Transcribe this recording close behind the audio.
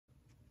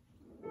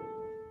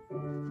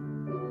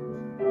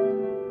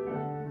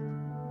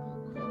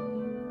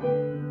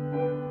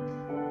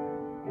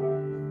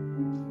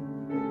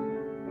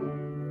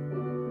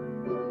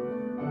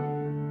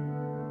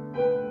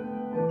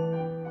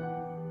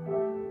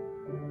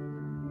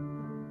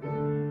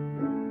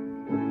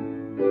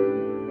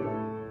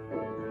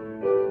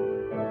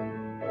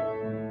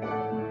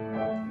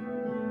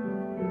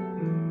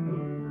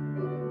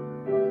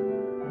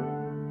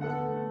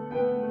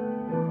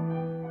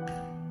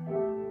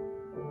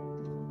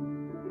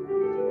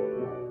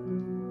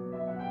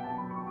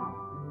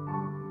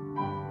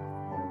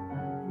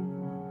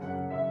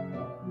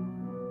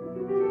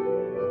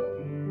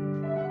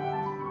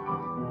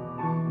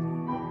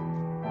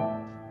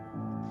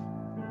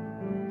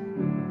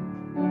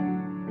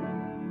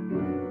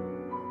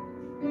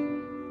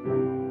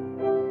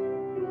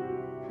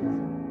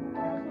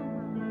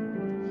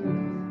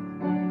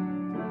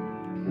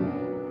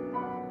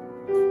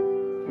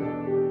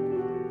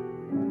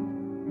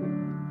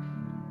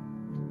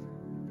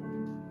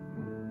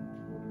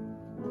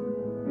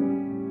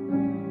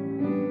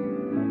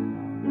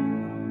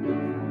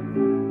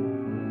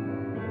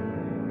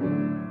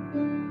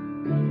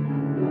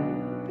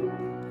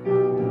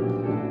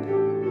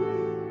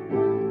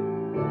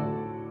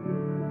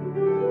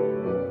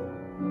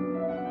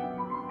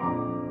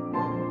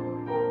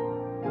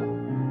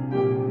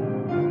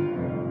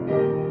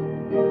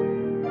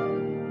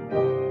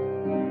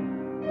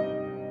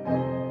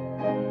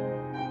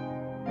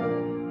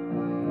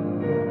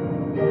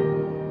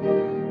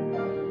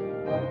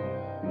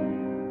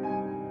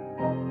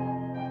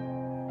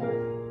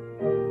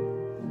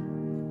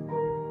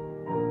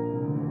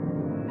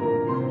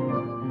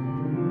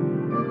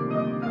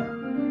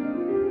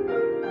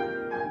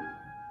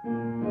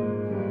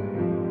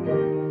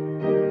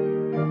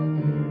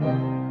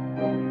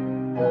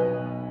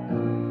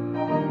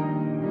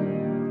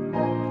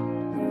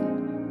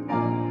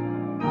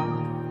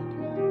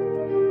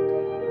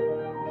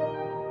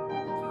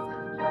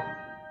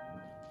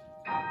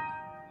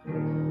Hello,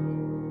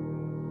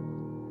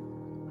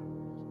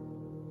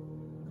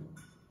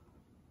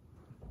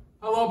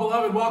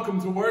 beloved.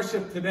 Welcome to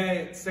worship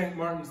today at St.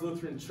 Martin's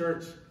Lutheran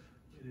Church.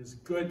 It is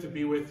good to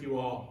be with you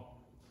all.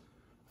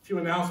 A few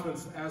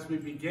announcements as we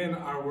begin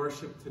our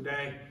worship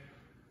today.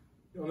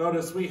 You'll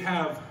notice we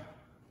have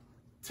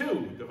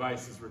 2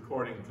 devices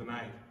recording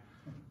tonight.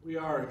 We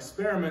are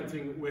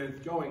experimenting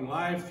with going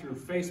live through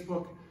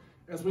Facebook.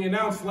 As we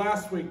announced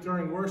last week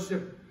during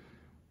worship,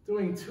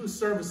 doing 2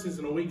 services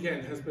in a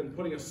weekend has been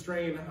putting a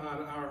strain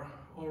on our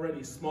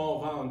already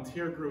small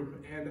volunteer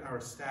group and our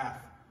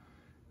staff.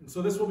 And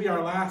so this will be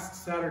our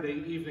last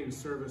Saturday evening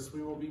service.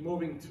 We will be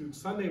moving to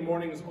Sunday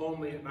mornings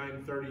only at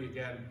 9:30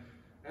 again,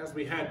 as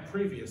we had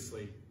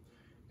previously.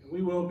 And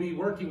we will be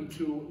working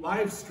to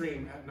live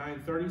stream at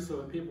 9:30 so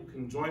that people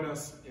can join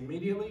us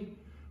immediately.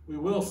 We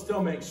will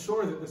still make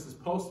sure that this is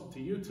posted to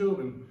YouTube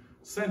and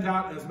sent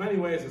out in as many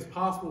ways as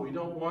possible. We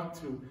don't want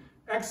to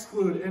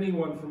exclude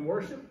anyone from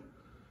worship.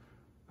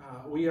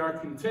 We are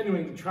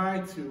continuing to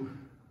try to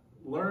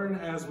learn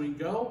as we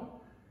go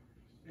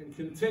and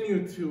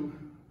continue to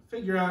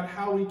figure out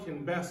how we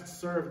can best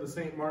serve the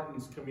St.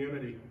 Martin's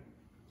community.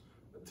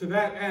 To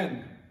that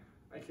end,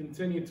 I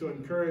continue to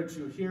encourage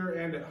you here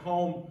and at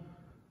home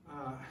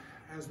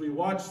as we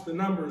watch the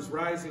numbers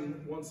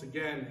rising once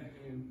again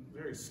in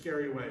very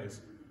scary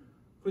ways.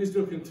 Please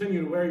do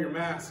continue to wear your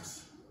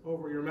masks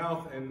over your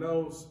mouth and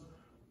nose.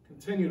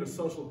 Continue to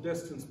social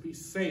distance. Be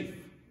safe,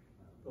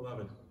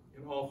 beloved,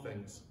 in all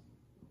things.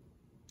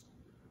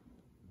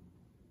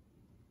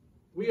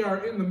 We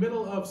are in the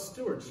middle of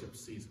stewardship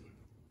season.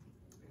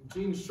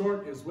 Jean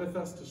Short is with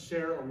us to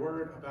share a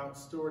word about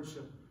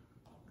stewardship.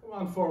 Come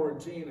on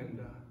forward, Jean, and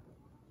the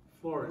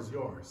floor is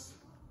yours.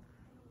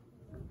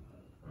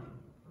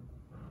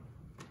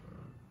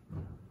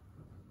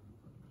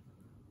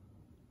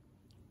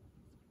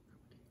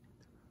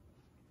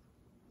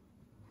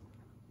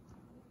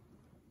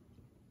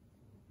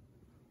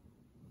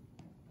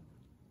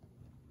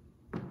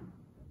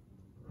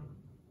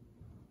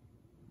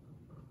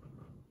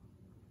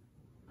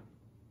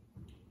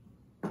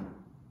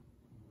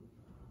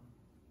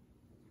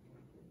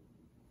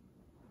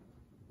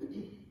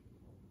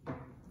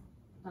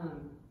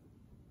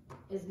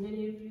 As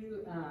many of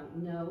you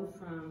know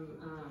from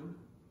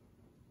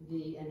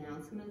the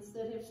announcements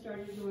that have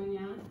started going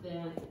out,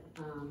 that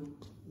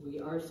we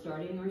are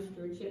starting our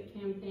stewardship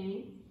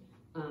campaign.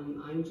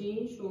 I'm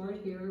Jean Short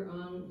here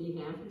on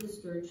behalf of the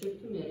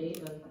Stewardship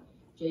Committee of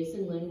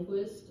Jason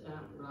Lindquist,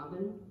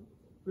 Robin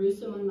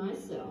Russo, and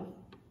myself.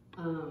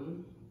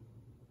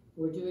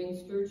 We're doing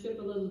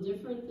stewardship a little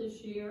different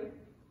this year,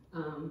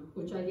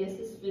 which I guess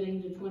is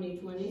fitting to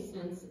 2020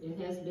 since it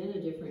has been a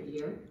different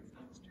year.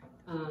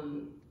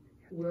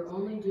 We're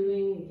only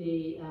doing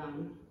the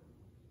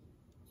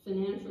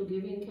financial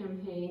giving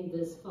campaign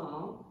this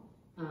fall.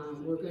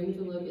 We're going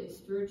to look at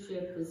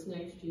stewardship this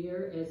next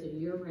year as a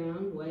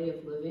year-round way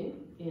of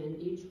living, and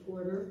each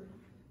quarter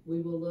we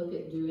will look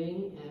at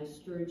doing a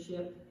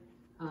stewardship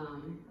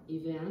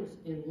event,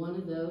 and one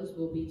of those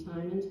will be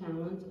time and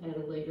talent at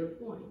a later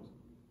point.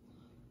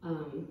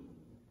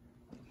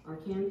 Our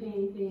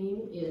campaign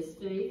theme is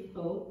faith,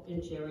 hope,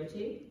 and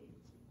charity.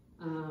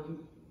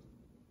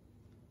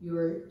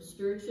 Your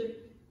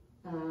stewardship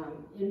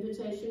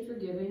invitation for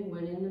giving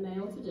went in the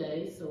mail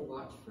today, so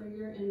watch for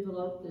your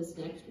envelope this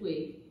next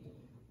week.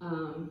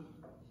 I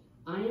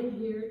am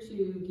here to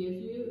give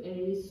you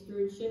a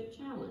stewardship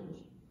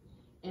challenge.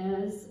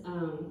 As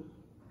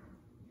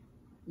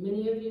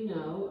many of you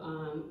know,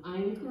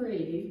 I'm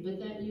creative, but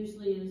that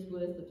usually is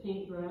with a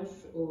paintbrush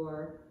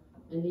or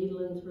a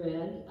needle and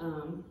thread.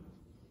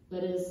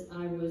 But as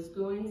I was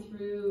going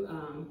through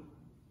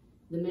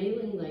the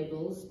mailing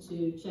labels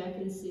to check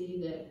and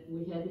see that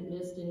we hadn't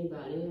missed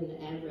anybody and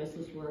the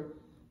addresses were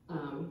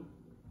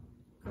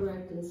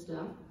correct and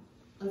stuff,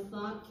 a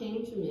thought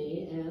came to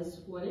me as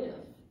what if.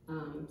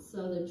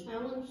 So the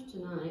challenge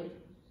tonight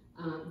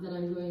that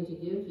I'm going to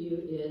give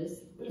you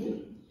is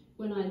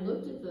when I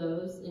looked at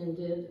those and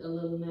did a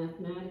little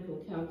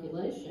mathematical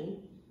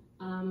calculation,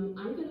 I'm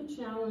going to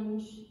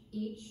challenge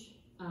each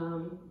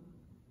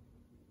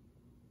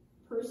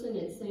person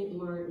at St.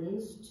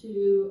 Martin's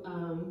to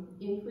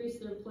increase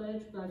their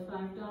pledge by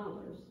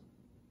 $5.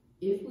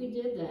 If we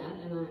did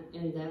that,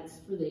 and that's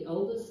for the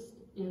oldest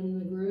in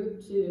the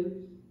group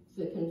to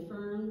the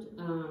confirmed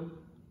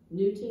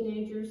new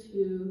teenagers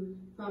who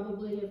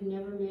probably have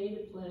never made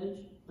a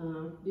pledge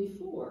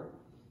before.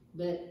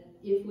 But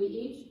if we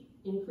each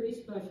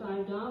increased by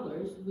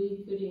 $5,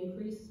 we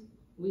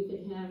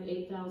could have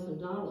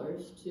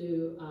 $8,000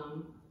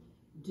 to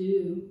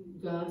do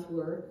God's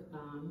work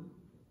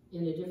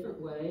in a different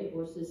way,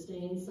 or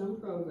sustain some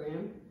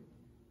program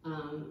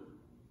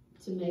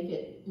to make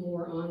it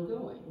more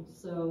ongoing.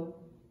 So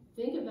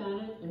think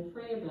about it and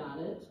pray about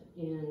it,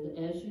 and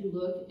as you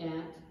look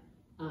at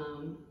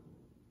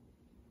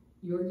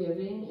your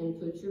giving and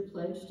put your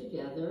pledge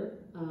together,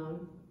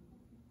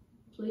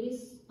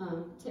 please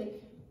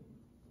take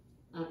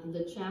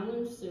the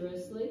challenge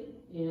seriously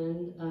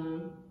and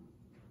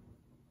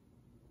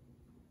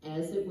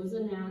As it was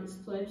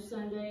announced, Pledge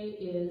Sunday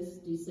is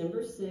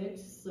December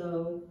 6th,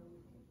 so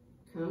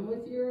come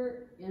with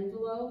your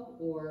envelope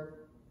or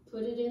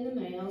put it in the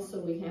mail so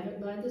we have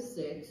it by the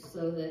 6th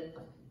so that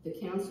the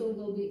council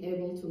will be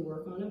able to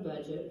work on a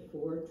budget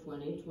for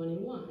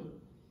 2021.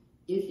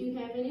 If you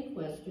have any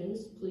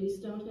questions, please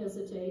don't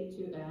hesitate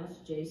to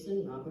ask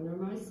Jason, Robin, or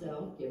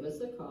myself. Give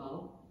us a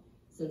call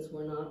since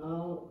we're not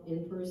all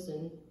in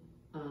person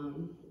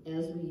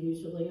as we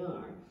usually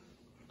are.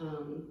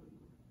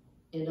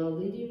 And I'll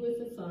leave you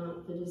with a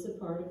thought that is a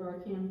part of our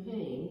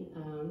campaign.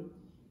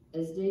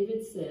 As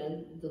David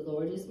said, "The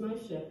Lord is my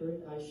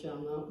shepherd, I shall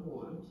not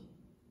want."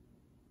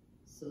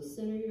 So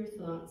center your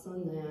thoughts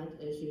on that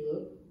as you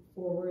look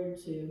forward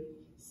to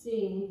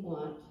seeing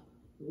what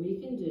we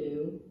can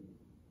do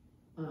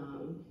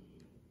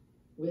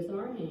with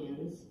our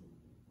hands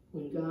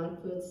when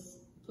God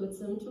puts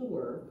them to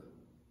work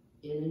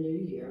in the new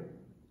year.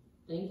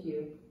 Thank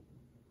you.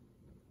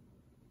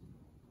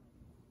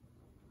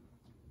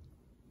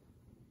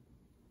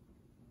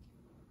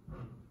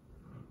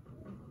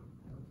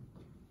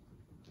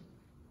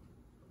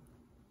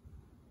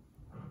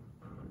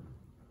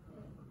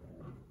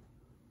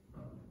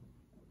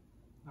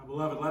 Now,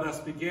 beloved, let us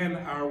begin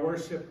our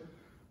worship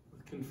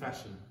with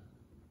confession.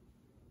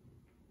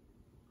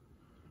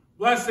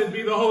 Blessed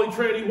be the Holy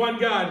Trinity, one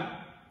God,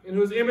 in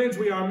whose image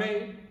we are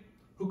made,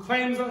 who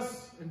claims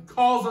us and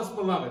calls us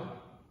beloved.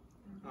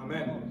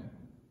 Amen.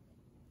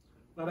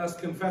 Let us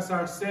confess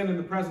our sin in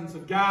the presence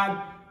of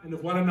God and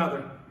of one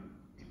another.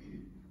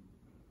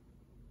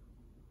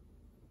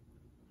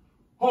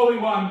 Holy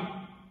One,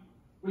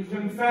 we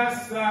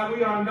confess that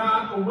we are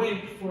not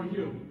awake for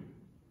you.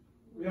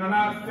 We are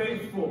not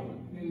faithful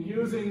in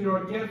using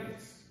your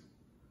gifts.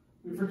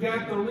 We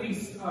forget the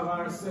least of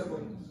our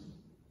siblings.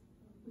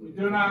 We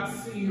do not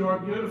see your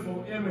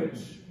beautiful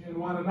image in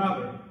one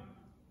another.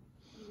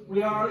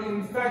 We are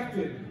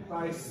infected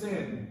by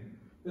sin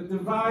that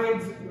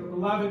divides your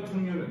beloved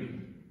community.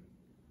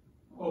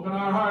 Open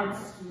our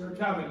hearts to your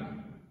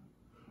coming.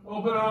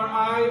 Open our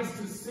eyes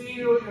to see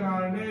you in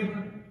our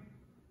neighbor.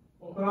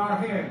 Open our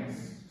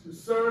hands to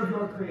serve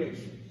your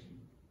creation.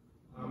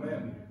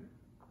 Amen.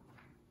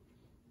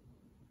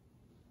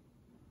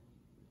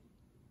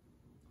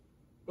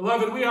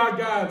 Beloved, we are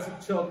God's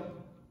children,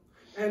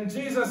 and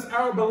Jesus,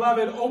 our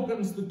beloved,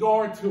 opens the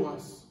door to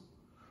us.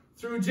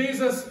 Through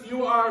Jesus,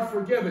 you are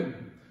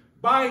forgiven.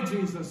 By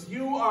Jesus,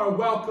 you are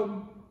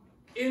welcome.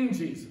 In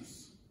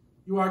Jesus,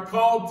 you are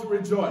called to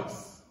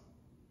rejoice.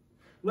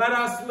 Let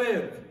us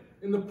live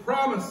in the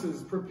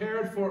promises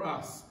prepared for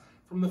us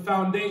from the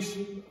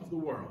foundation of the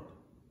world.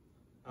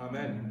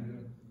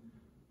 Amen.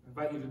 I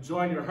invite you to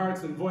join your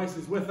hearts and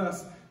voices with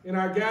us in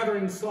our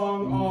gathering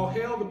song, All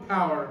Hail the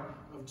Power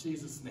of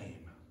Jesus' Name.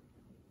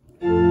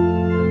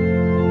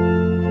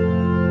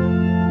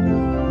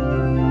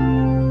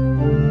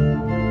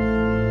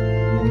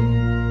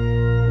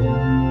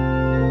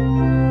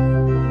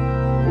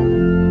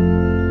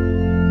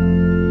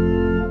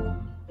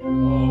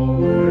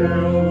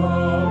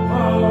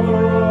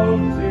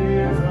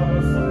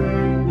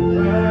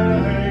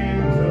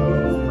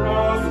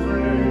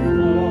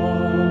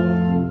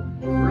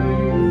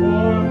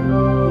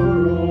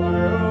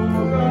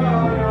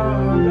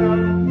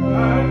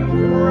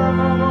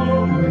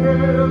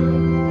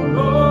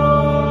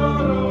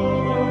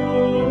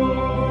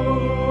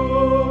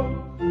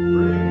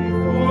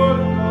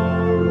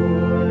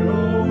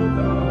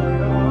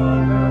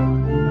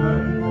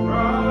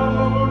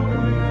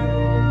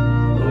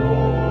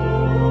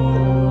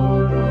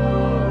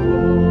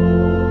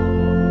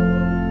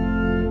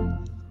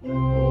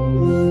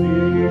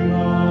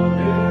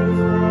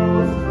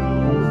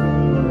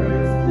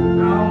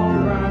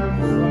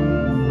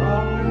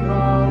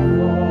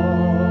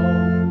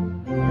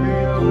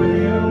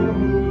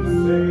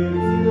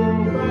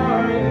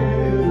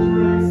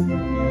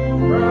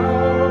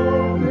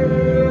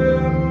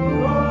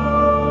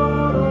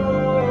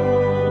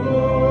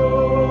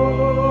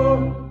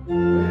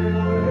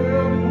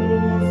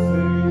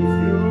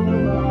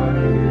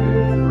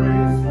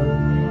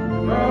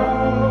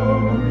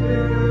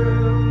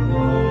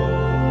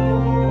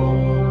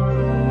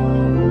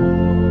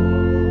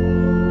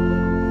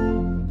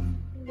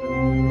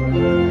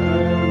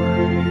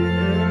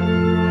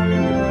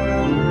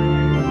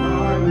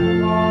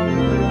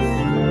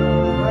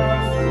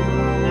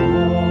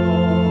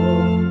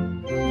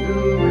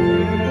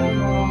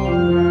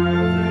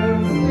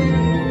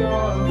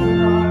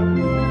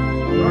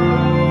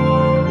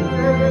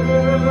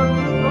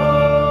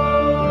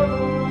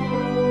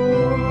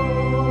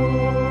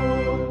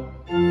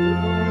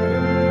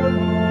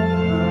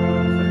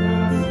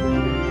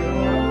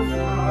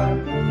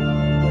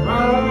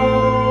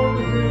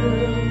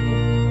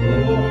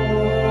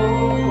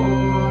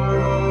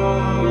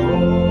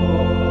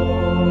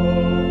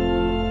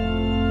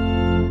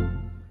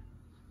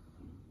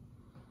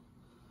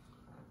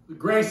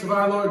 Grace of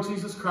our Lord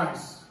Jesus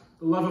Christ,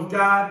 the love of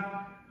God,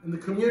 and the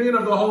communion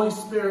of the Holy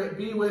Spirit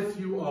be with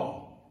you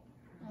all.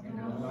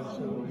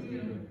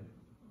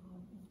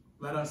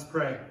 Let us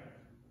pray.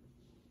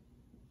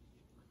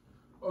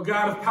 O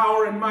God of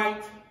power and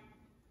might,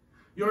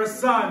 your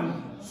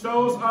Son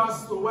shows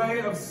us the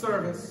way of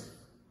service,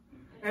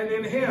 and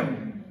in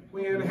him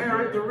we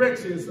inherit the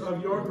riches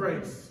of your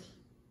grace.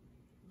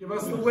 Give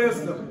us the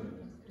wisdom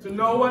to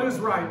know what is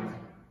right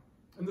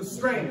and the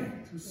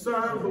strength to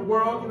serve the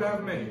world you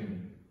have made.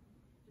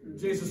 Through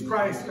Jesus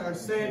Christ, our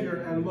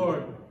Savior and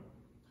Lord,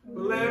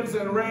 who lives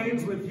and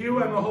reigns with you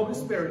and the Holy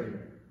Spirit,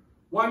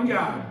 one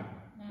God,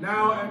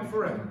 now and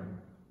forever.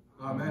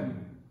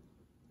 Amen.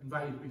 I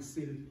invite you to be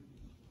seated.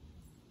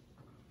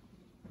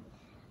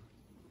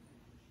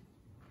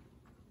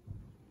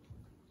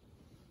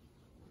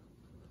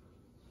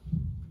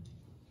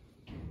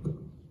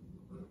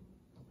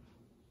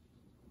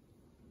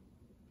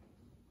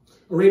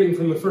 A reading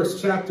from the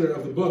first chapter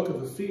of the book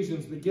of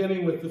Ephesians,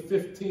 beginning with the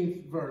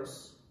 15th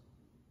verse.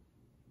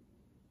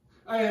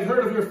 I have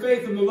heard of your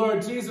faith in the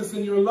Lord Jesus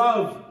and your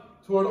love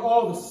toward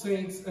all the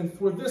saints, and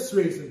for this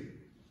reason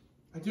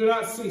I do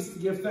not cease to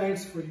give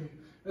thanks for you,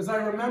 as I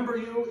remember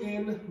you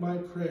in my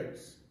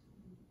prayers.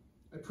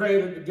 I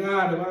pray that the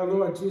God of our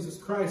Lord Jesus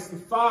Christ, the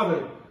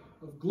Father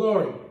of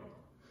glory,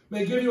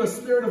 may give you a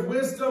spirit of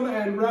wisdom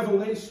and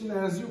revelation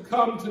as you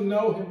come to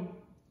know him,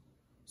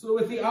 so that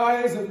with the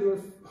eyes of your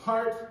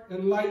heart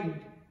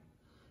enlightened,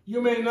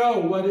 you may know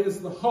what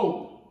is the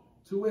hope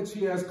to which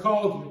he has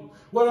called you,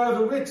 what are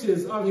the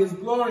riches of his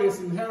glorious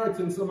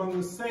inheritance among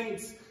the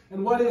saints,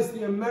 and what is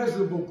the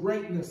immeasurable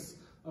greatness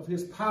of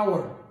his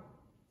power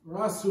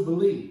for us who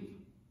believe,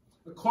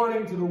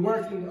 according to the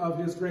working of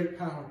his great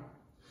power.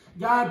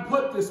 God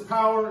put this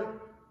power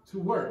to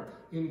work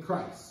in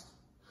Christ,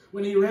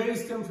 when he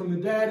raised him from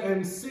the dead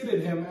and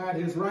seated him at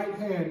his right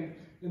hand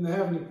in the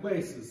heavenly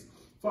places,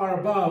 far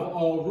above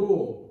all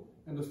rule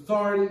and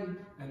authority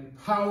and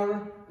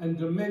power and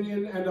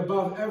dominion, and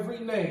above every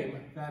name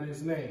that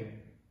is named,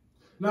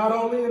 not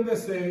only in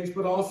this age,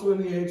 but also in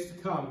the age to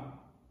come.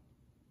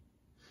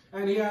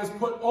 And he has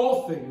put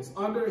all things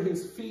under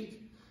his feet,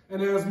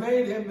 and has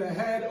made him the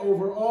head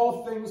over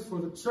all things for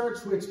the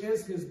church, which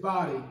is his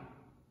body,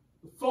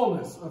 the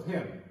fullness of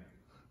him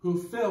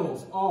who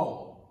fills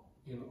all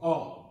in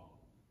all.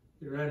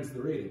 Here ends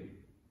the reading.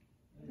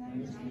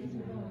 Thanks be to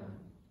God.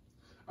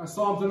 Our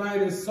psalm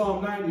tonight is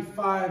Psalm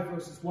 95,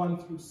 verses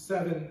 1 through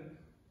 7.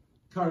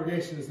 The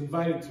congregation is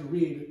invited to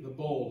read the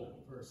bold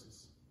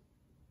verses.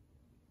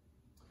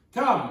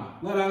 Come,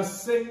 let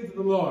us sing to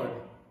the Lord.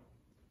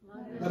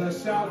 Let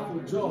us shout for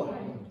joy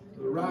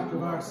to the rock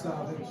of our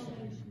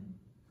salvation.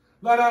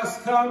 Let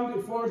us come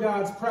before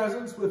God's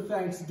presence with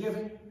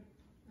thanksgiving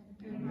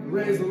and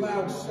raise a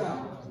loud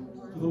shout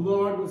to the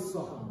Lord with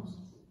psalms.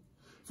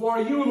 For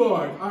you,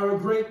 Lord, are a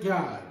great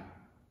God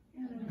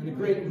and a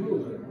great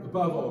ruler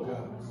above all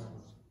gods.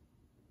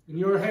 In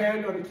your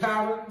hand are the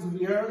caverns of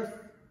the earth.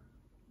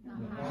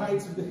 The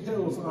heights of the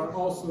hills are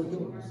also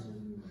yours.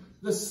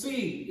 The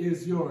sea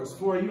is yours,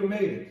 for you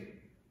made it.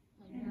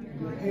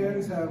 And your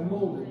hands have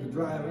molded the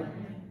dry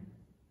land.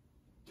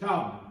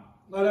 Come,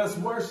 let us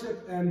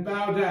worship and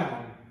bow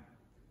down.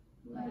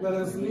 Let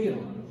us kneel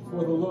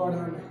before the Lord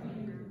our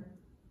Maker.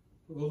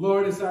 For the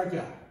Lord is our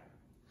God,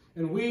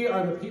 and we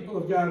are the people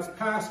of God's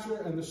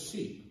pasture and the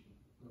sheep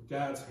of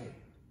God's hand.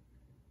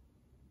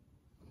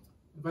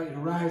 I invite you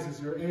to rise as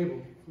you're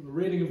able for the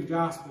reading of the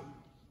Gospel.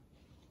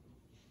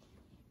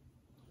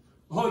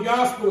 The Holy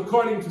Gospel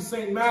according to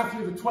St.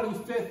 Matthew, the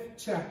 25th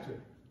chapter.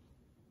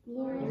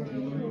 Glory to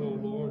you,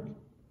 O Lord.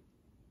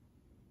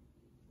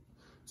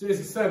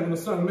 Jesus said, when the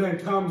Son of Man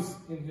comes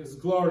in his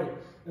glory,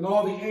 and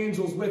all the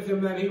angels with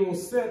him, then he will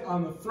sit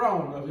on the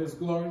throne of his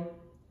glory.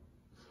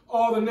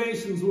 All the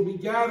nations will be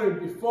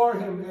gathered before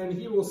him, and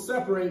he will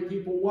separate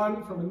people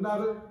one from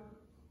another,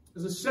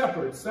 as a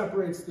shepherd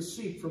separates the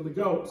sheep from the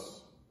goats.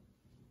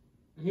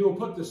 And he will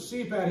put the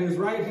sheep at his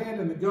right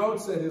hand and the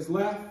goats at his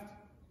left.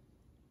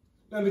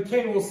 Then the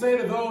king will say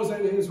to those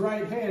at his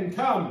right hand,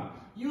 Come,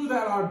 you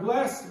that are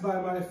blessed by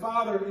my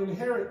Father,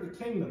 inherit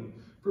the kingdom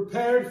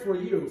prepared for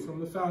you from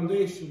the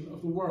foundation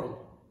of the world.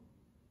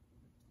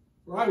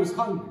 For I was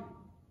hungry,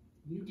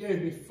 and you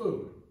gave me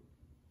food.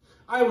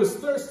 I was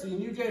thirsty,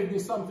 and you gave me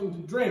something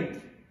to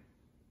drink.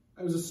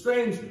 I was a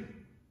stranger,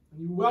 and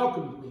you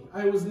welcomed me.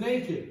 I was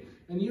naked,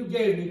 and you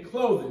gave me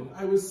clothing.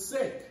 I was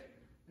sick,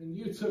 and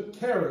you took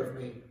care of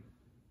me.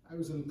 I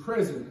was in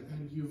prison,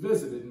 and you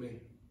visited me.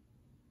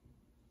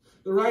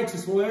 The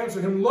righteous will answer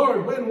him,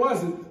 Lord, when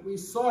was it that we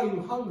saw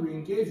you hungry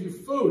and gave you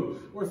food,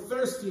 or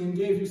thirsty and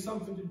gave you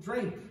something to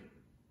drink?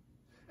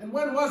 And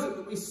when was it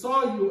that we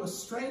saw you a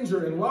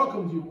stranger and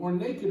welcomed you, or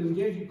naked and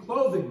gave you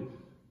clothing?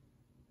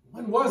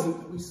 When was it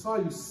that we saw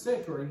you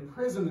sick or in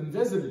prison and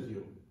visited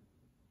you?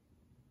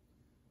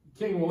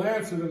 The king will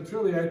answer them,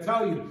 Truly I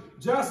tell you,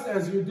 just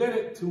as you did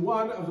it to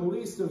one of the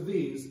least of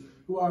these,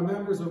 who are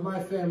members of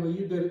my family,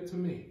 you did it to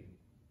me.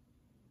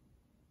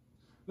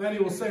 Then he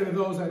will say to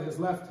those at his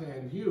left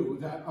hand, You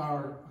that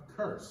are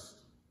accursed,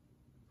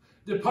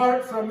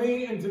 depart from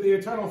me into the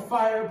eternal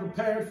fire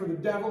prepared for the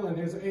devil and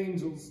his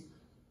angels.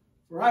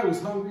 For I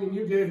was hungry, and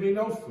you gave me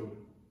no food.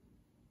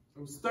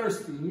 I was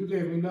thirsty, and you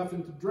gave me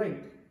nothing to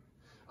drink.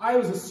 I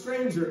was a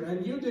stranger,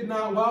 and you did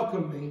not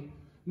welcome me,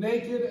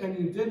 naked, and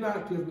you did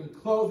not give me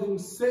clothing,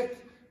 sick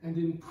and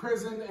in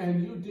prison,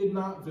 and you did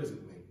not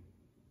visit me.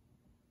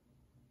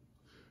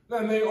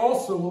 Then they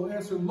also will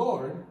answer,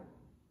 Lord,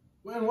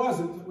 when was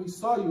it that we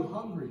saw you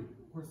hungry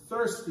or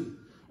thirsty,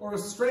 or a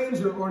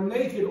stranger, or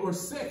naked, or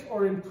sick,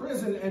 or in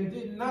prison, and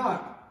did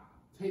not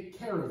take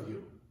care of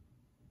you?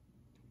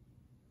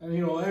 And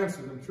he will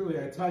answer them, truly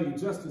I tell you,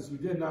 just as you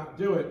did not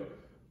do it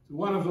to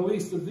one of the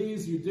least of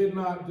these, you did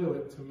not do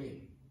it to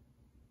me.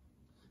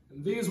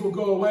 And these will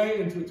go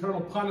away into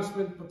eternal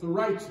punishment, but the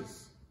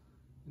righteous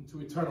into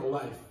eternal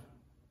life.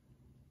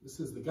 This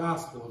is the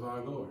gospel of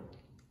our Lord.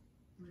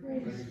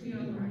 Praise be to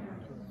God.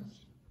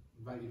 I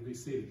invite you to be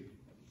seated.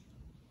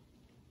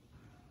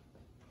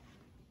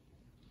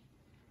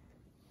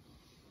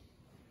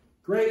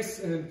 Grace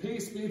and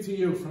peace be to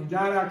you from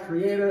God our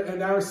Creator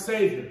and our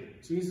Savior,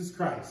 Jesus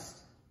Christ.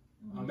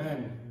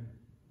 Amen.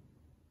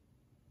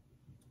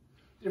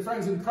 Dear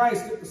friends in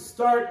Christ, at the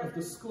start of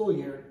the school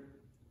year,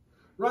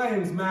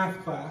 Ryan's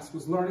math class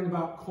was learning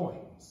about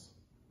coins.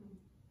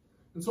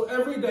 And so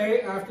every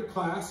day after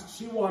class,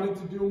 she wanted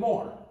to do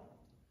more.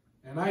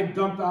 And I'd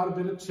dump out a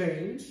bit of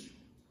change,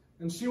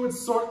 and she would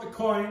sort the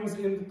coins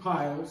into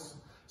piles,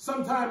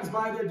 sometimes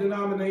by their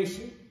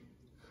denomination,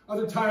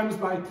 other times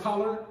by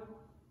color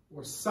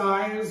or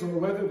size, or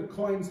whether the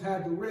coins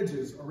had the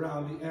ridges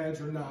around the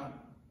edge or not.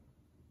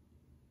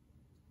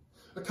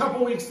 A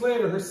couple weeks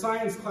later, her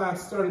science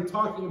class started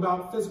talking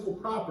about physical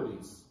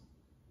properties.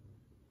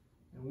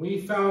 And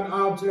we found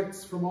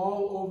objects from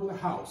all over the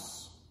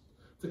house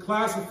to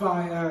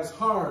classify as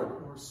hard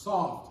or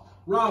soft,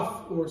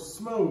 rough or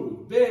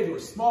smooth, big or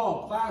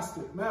small,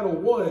 plastic, metal,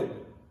 wood,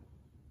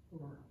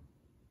 or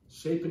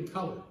shape and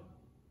color.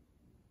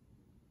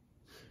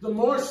 The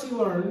more she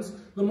learns,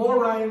 the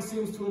more Ryan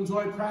seems to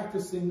enjoy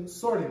practicing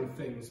sorting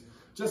things.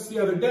 Just the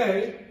other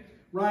day,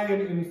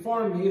 Ryan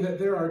informed me that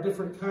there are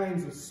different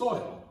kinds of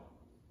soil.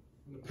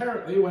 And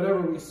apparently,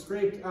 whatever we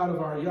scraped out of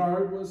our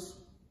yard was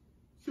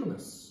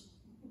humus.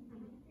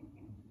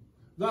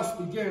 Thus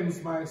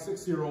begins my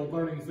 6-year-old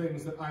learning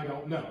things that I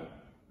don't know.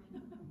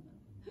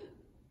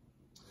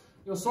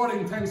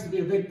 Sorting tends to be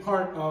a big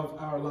part of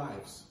our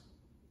lives.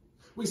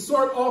 We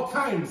sort all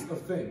kinds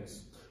of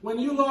things. When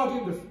you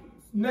log into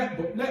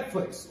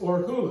Netflix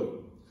or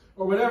Hulu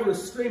or whatever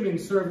streaming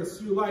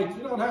service you like,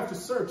 you don't have to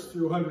search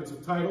through hundreds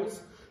of titles.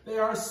 They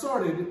are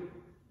sorted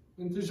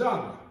into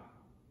genre.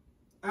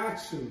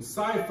 Action,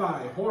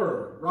 sci-fi,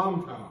 horror,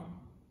 rom-com.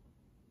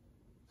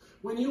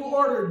 When you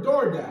order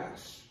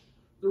DoorDash,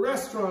 the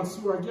restaurants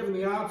you are given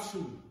the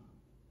option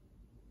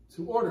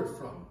to order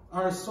from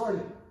are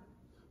sorted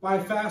by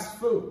fast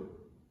food,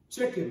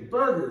 chicken,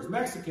 burgers,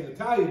 Mexican,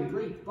 Italian,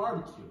 Greek,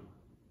 barbecue.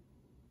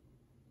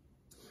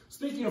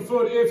 Speaking of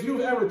food, if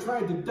you've ever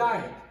tried to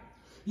diet,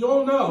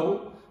 you'll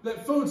know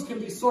that foods can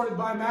be sorted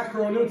by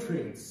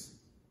macronutrients,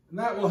 and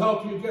that will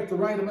help you get the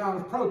right amount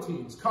of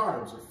proteins,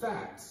 carbs, or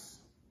fats.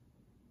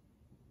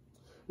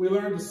 We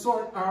learn to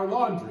sort our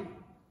laundry.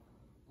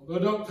 Although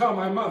don't tell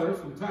my mother,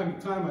 from time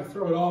to time I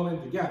throw it all in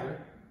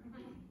together.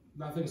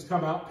 Nothing's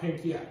come out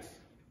pink yet.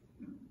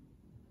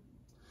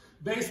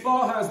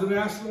 Baseball has the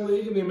National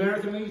League and the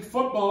American League.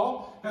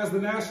 Football has the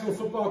National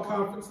Football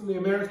Conference and the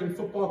American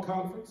Football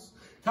Conference.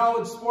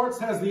 College sports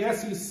has the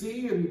SEC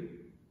and,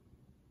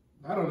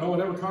 I don't know,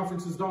 whatever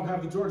conferences don't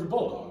have the Georgia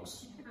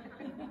Bulldogs.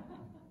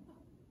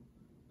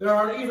 There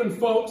are even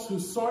folks who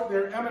sort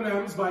their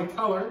M&Ms by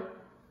color,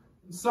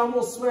 and some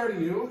will swear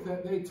to you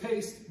that they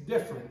taste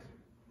different.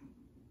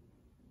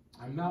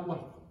 I'm not one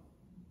of them.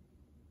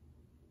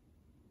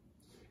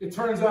 It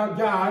turns out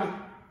God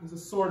is a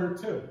sorter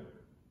too.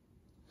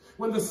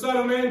 When the Son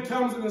of Man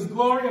comes in his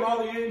glory and all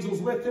the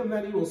angels with him,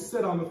 then he will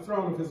sit on the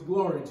throne of his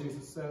glory,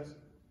 Jesus says.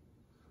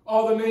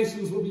 All the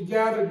nations will be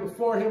gathered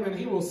before him, and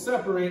he will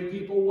separate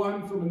people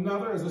one from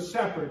another as a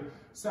shepherd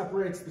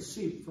separates the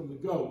sheep from the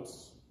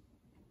goats.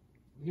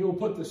 And he will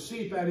put the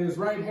sheep at his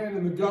right hand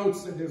and the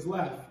goats at his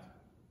left.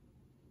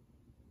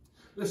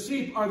 The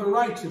sheep are the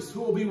righteous,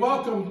 who will be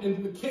welcomed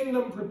into the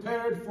kingdom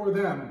prepared for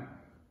them.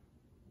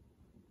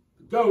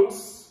 The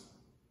goats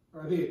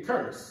are the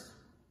accursed,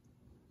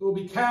 who will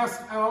be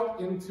cast out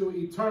into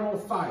eternal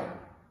fire.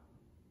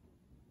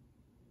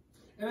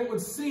 And it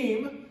would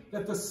seem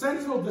that the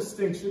central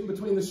distinction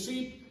between the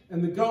sheep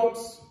and the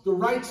goats, the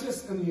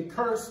righteous and the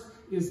accursed,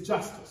 is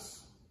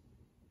justice.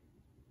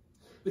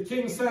 The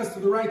king says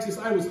to the righteous,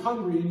 I was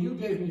hungry and you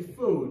gave me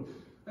food.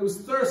 I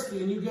was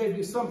thirsty and you gave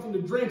me something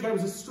to drink. I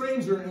was a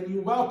stranger and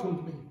you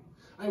welcomed me.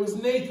 I was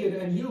naked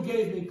and you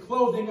gave me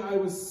clothing. I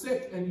was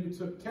sick and you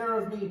took care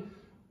of me.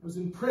 I was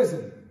in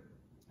prison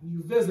and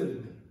you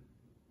visited me.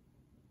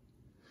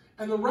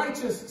 And the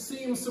righteous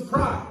seem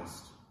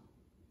surprised.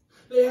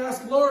 They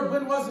ask, Lord,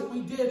 when was it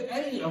we did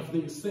any of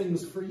these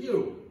things for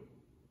you?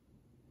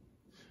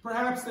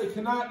 Perhaps they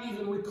cannot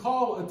even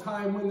recall a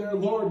time when their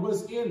Lord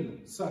was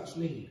in such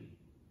need.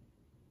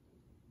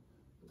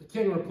 But the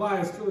king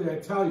replies, truly I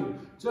tell you,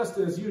 just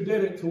as you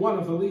did it to one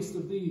of the least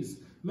of these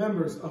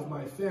members of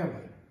my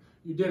family,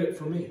 you did it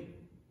for me.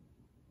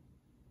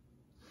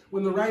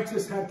 when the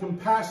righteous had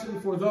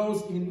compassion for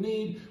those in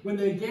need, when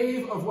they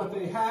gave of what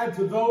they had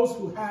to those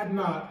who had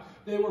not.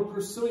 They were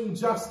pursuing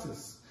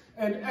justice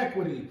and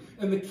equity,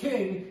 and the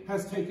king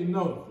has taken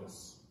note of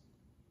this.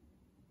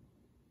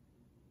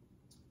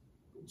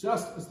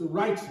 Just as the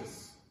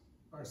righteous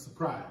are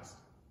surprised,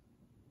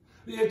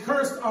 the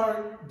accursed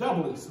are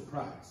doubly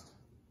surprised.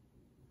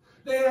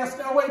 They ask,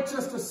 now wait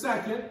just a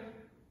second.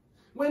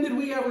 When did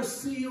we ever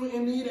see you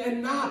in need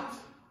and not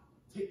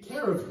take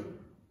care of you?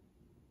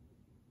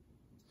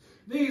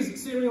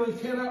 These seemingly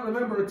cannot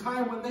remember a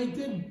time when they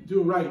did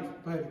do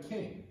right by the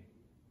king.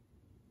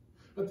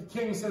 But the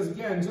king says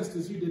again, just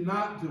as you did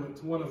not do it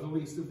to one of the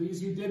least of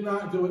these, you did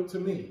not do it to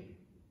me.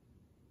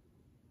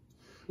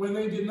 When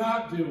they did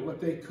not do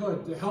what they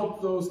could to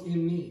help those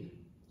in need,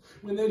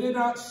 when they did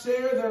not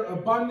share their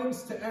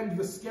abundance to end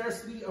the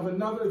scarcity of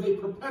another, they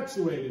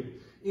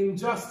perpetuated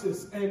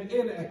injustice and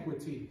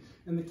inequity.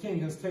 And the king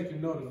has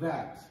taken note of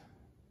that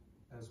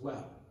as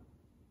well.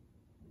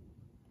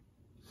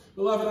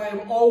 Beloved, I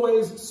am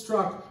always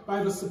struck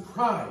by the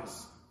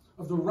surprise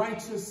of the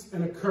righteous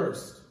and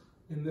accursed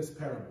in this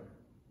parable.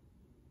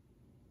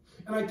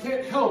 And I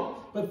can't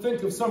help but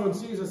think of some of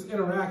Jesus'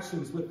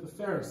 interactions with the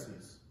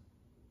Pharisees.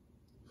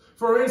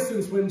 For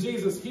instance, when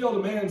Jesus healed a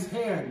man's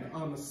hand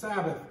on the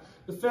Sabbath,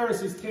 the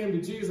Pharisees came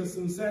to Jesus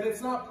and said,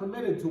 it's not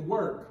permitted to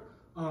work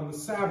on the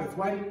Sabbath.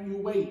 Why didn't you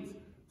wait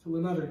till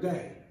another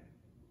day?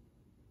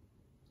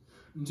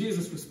 And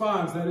Jesus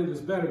responds that it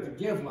is better to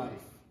give life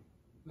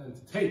than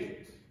to take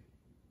it.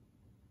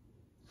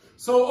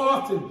 So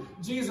often,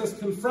 Jesus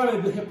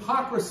confronted the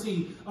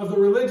hypocrisy of the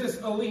religious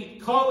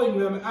elite, calling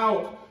them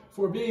out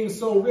for being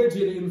so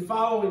rigid in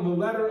following the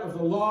letter of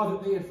the law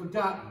that they had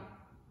forgotten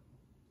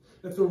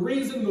that the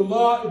reason the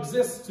law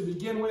exists to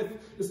begin with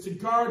is to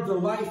guard the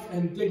life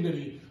and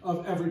dignity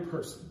of every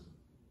person.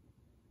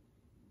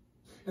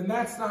 And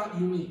that's not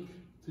unique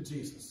to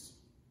Jesus.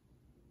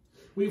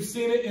 We've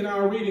seen it in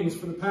our readings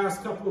for the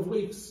past couple of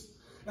weeks,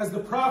 as the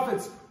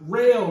prophets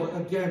railed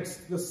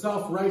against the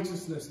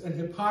self-righteousness and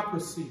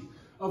hypocrisy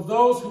of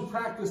those who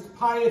practiced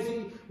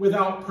piety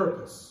without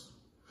purpose,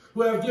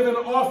 who have given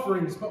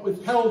offerings but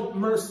withheld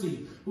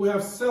mercy, who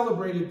have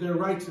celebrated their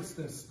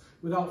righteousness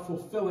without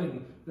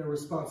fulfilling their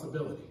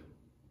responsibility.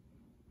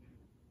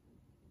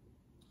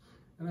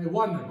 And I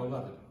wonder,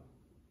 beloved,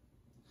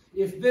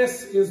 if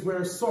this is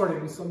where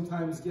sorting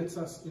sometimes gets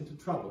us into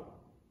trouble.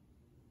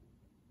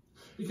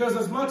 Because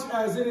as much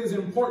as it is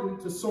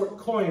important to sort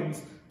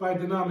coins by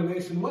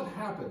denomination, what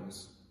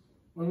happens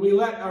when we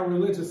let our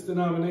religious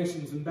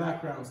denominations and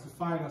backgrounds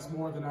define us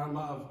more than our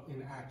love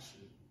in action?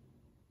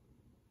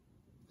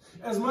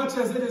 As much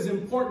as it is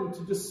important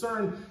to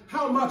discern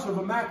how much of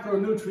a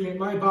macronutrient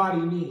my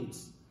body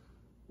needs,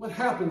 what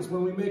happens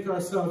when we make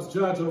ourselves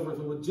judge over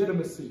the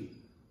legitimacy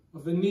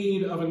of the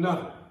need of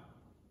another?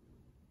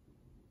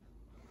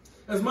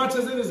 As much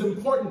as it is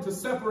important to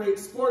separate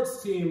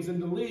sports teams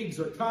into leagues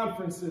or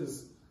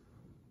conferences,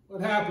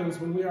 what happens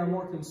when we are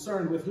more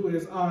concerned with who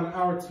is on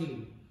our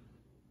team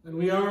than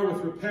we are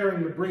with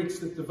repairing the breach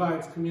that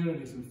divides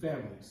communities and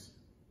families?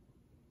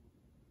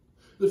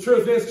 The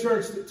truth is,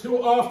 church, that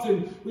too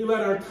often we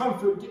let our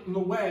comfort get in the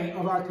way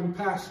of our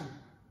compassion.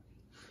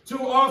 Too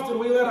often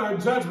we let our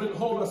judgment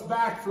hold us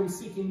back from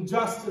seeking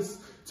justice.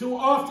 Too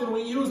often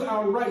we use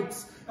our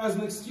rights as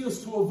an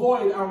excuse to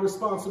avoid our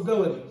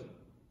responsibility.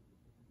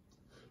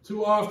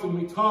 Too often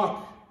we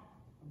talk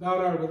about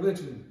our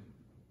religion,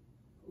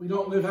 but we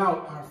don't live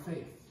out our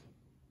faith.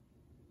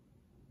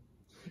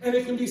 And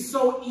it can be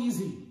so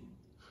easy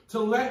to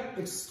let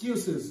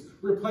excuses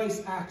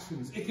replace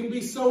actions. It can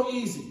be so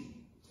easy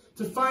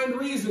to find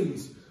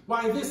reasons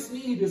why this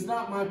need is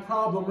not my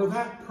problem or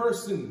that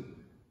person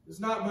is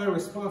not my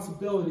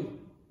responsibility.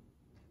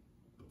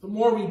 But the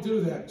more we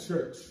do that,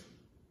 church,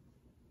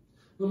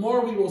 the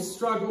more we will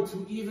struggle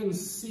to even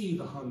see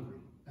the hungry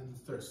and the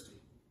thirsty,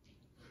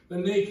 the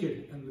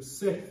naked and the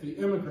sick, the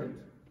immigrant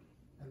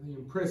and the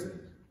imprisoned.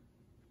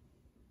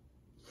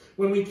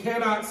 When we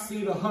cannot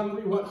see the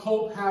hungry, what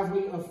hope have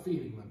we of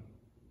feeding them?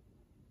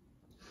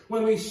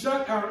 When we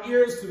shut our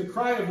ears to the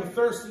cry of the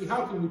thirsty,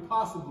 how can we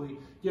possibly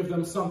give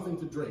them something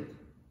to drink?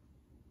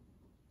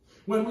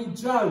 When we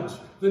judge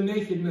the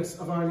nakedness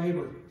of our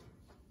neighbor,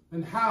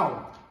 then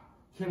how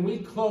can we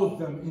clothe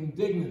them in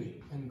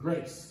dignity and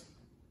grace?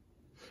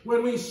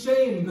 When we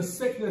shame the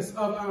sickness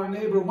of our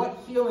neighbor, what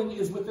healing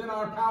is within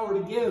our power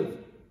to give?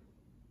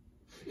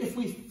 If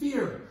we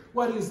fear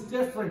what is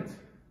different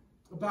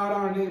about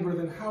our neighbor,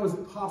 then how is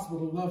it possible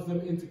to love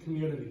them into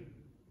community?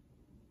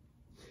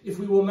 If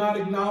we will not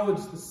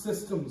acknowledge the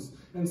systems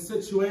and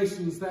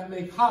situations that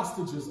make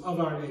hostages of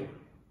our neighbor,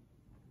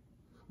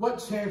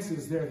 what chance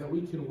is there that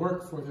we can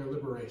work for their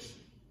liberation?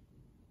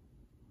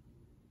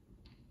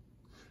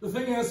 The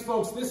thing is,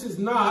 folks, this is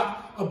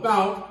not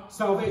about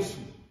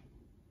salvation.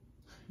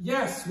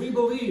 Yes, we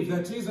believe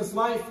that Jesus'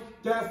 life,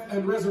 death,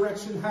 and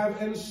resurrection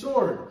have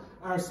ensured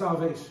our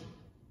salvation.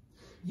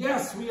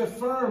 Yes, we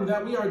affirm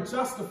that we are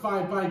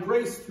justified by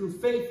grace through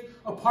faith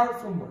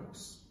apart from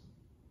works.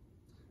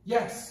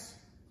 Yes,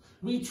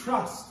 we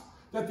trust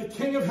that the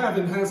King of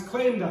Heaven has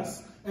claimed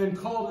us and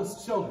called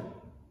us children.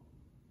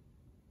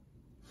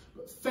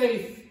 But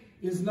faith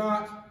is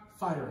not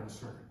fire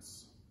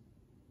insurance.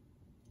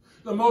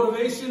 The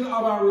motivation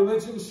of our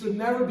religion should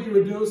never be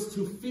reduced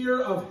to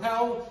fear of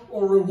hell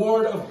or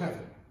reward of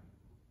heaven.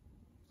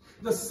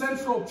 The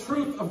central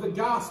truth of the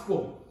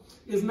gospel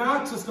is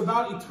not just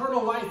about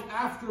eternal life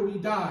after we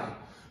die,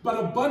 but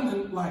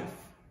abundant life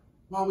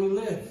while we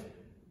live.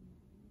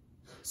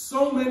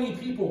 So many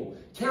people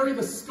carry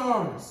the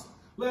scars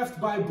left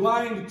by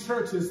blind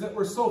churches that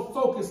were so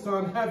focused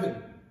on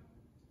heaven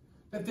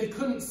that they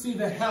couldn't see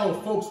the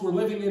hell folks were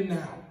living in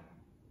now.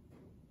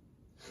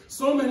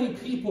 So many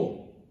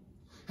people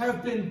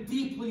have been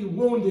deeply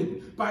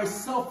wounded by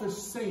selfish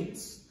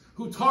saints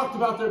who talked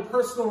about their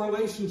personal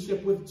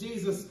relationship with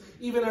Jesus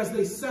even as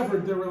they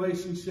severed their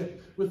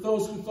relationship with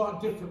those who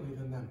thought differently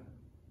than them.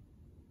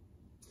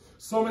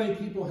 So many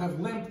people have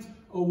limped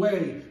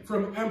away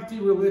from empty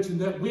religion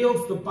that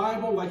wields the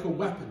Bible like a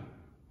weapon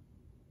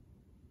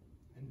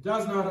and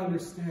does not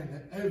understand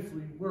that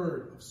every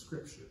word of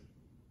Scripture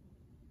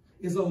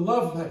is a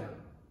love letter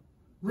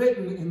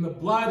written in the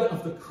blood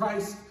of the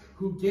Christ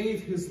who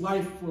gave his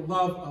life for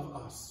love of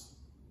us.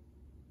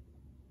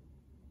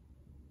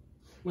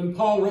 When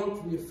Paul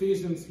wrote to the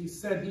Ephesians, he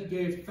said he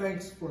gave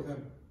thanks for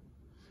them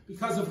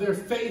because of their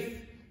faith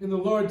in the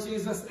Lord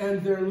Jesus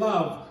and their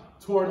love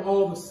toward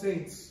all the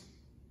saints.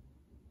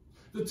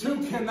 The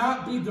two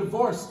cannot be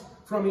divorced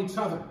from each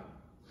other.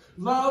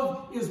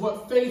 Love is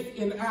what faith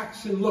in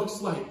action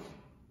looks like.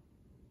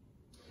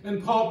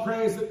 And Paul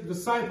prays that the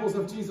disciples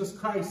of Jesus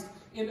Christ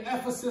in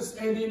Ephesus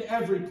and in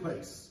every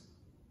place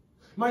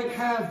might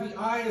have the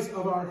eyes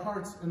of our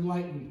hearts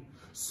enlightened,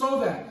 so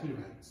that, he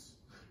writes,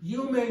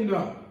 you may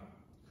know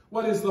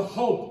what is the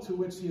hope to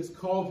which he has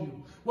called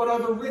you, what are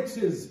the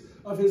riches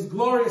of his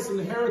glorious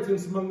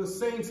inheritance among the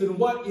saints, and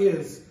what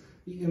is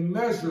the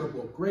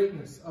immeasurable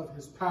greatness of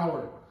his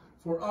power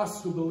for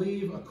us who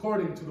believe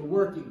according to the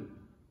working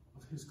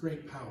of his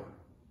great power.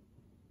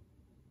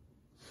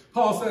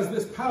 Paul says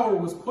this power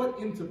was put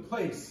into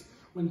place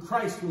when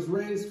Christ was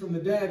raised from the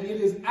dead. It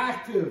is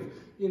active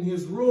in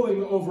his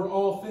ruling over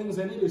all things,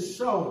 and it is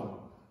shown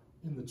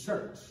in the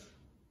church,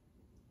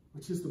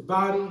 which is the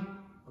body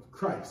of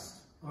Christ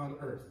on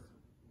earth.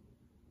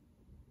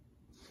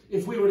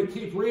 If we were to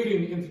keep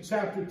reading into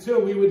chapter 2,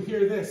 we would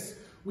hear this: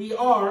 we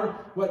are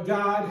what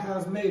God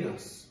has made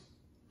us,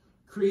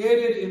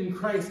 created in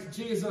Christ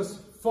Jesus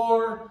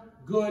for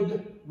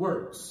good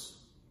works,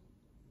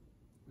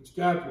 which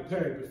God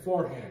prepared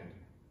beforehand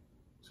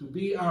to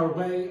be our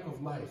way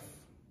of life.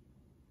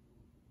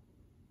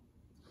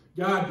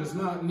 God does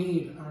not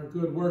need our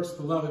good works,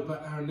 beloved,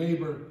 but our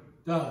neighbor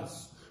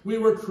does. We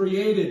were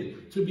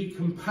created to be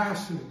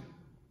compassionate.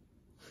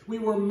 We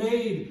were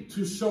made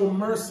to show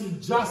mercy.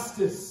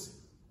 Justice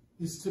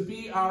is to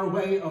be our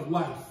way of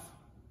life.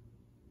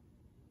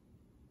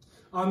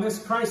 On this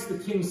Christ the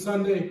King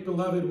Sunday,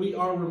 beloved, we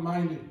are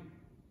reminded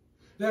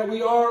that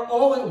we are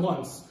all at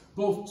once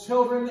both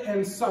children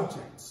and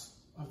subjects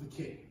of the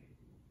King.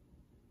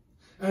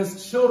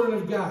 As children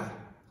of God,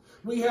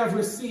 we have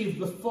received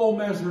the full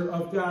measure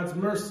of God's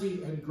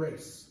mercy and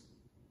grace.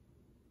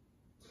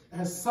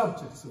 As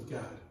subjects of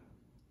God,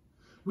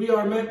 we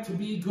are meant to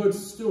be good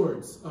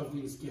stewards of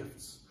these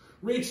gifts,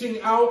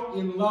 reaching out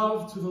in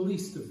love to the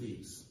least of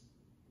these.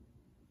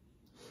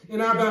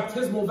 In our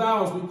baptismal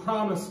vows, we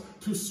promise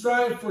to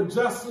strive for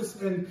justice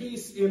and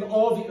peace in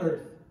all the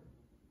earth.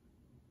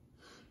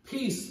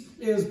 Peace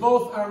is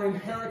both our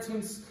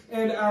inheritance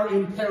and our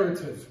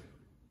imperative.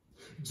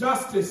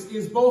 Justice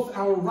is both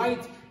our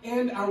right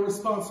and our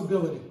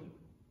responsibility.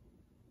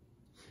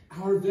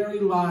 Our very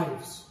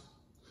lives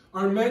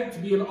are meant to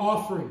be an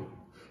offering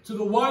to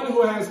the one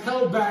who has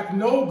held back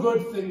no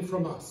good thing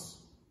from us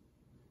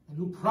and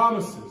who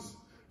promises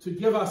to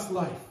give us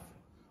life,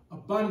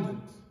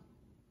 abundant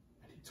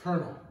and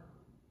eternal.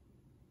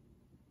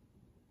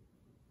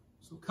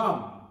 So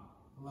come,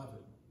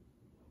 beloved,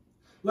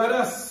 let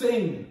us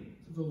sing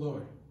to the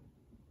Lord.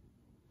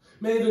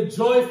 May the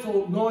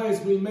joyful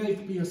noise we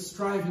make be a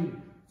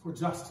striving for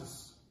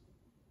justice.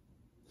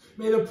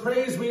 May the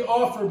praise we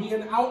offer be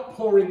an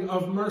outpouring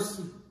of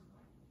mercy.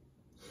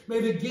 May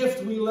the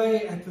gift we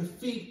lay at the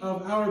feet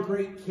of our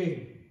great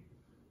King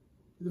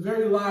be the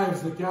very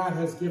lives that God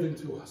has given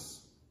to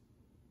us.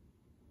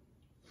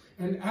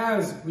 And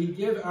as we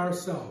give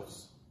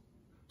ourselves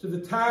to the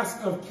task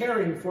of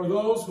caring for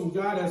those whom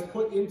God has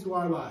put into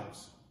our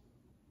lives,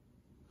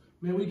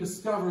 may we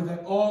discover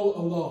that all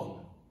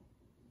along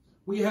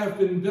we have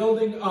been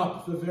building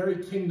up the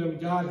very kingdom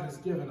God has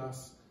given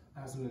us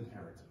as an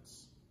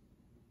inheritance.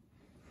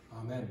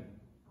 Amen.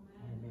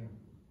 Amen.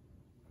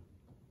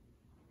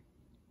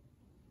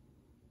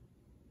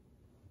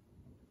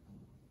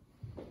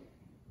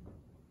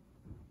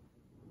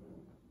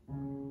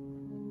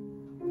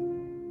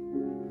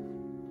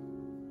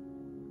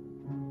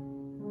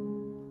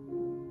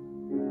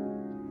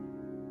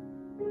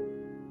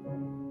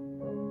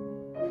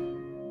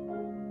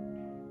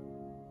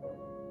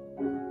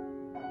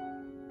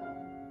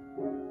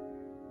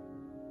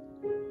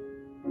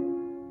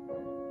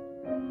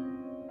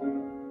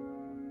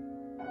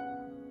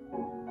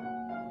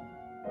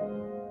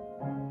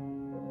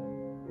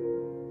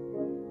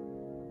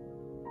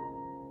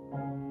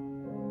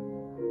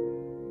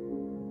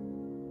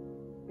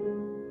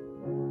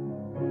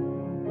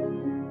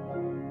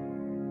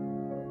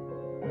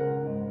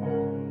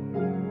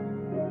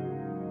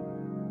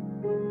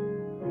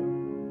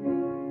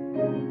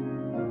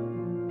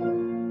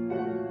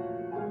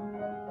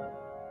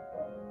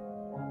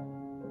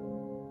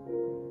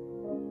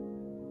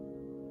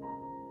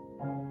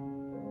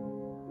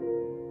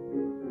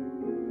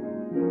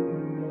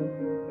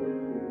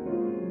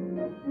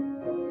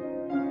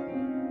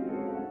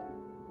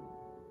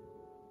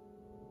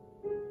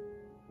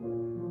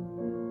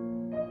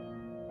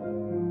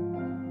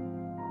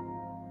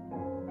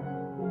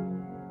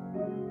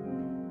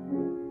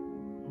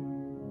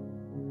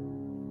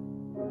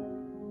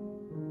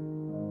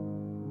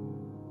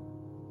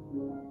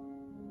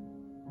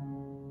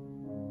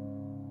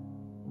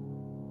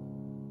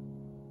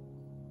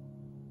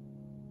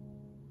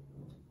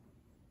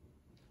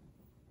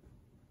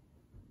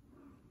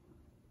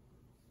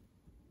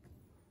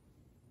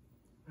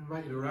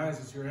 invite you to rise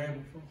as you're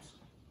able, folks.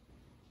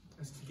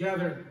 As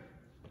together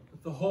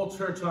with the whole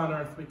church on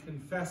earth, we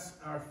confess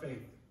our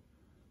faith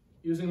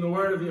using the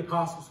word of the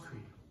Apostles'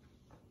 Creed.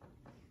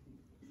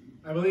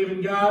 I believe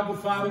in God, the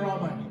Father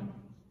Almighty,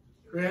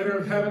 creator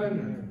of heaven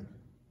and earth.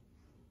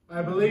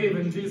 I believe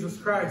in Jesus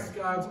Christ,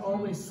 God's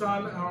only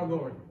Son, our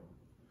Lord,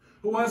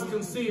 who was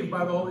conceived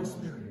by the Holy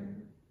Spirit,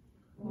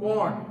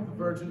 born of the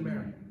Virgin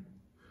Mary,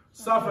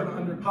 suffered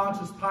under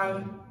Pontius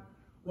Pilate,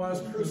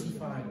 was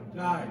crucified,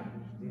 died,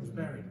 and was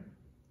buried.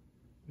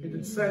 He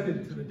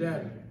descended to the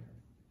dead.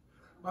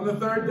 On the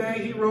third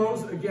day he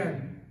rose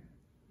again.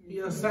 He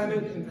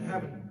ascended into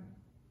heaven.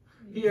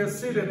 He is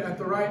seated at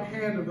the right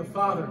hand of the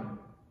Father,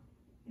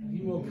 and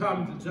he will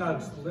come to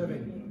judge the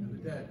living and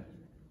the dead.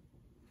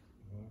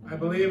 I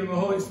believe in the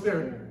Holy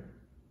Spirit,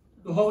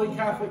 the Holy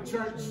Catholic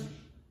Church,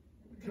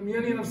 the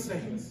communion of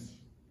saints,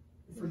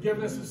 the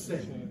forgiveness of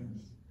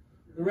sins,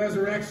 the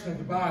resurrection of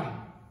the body,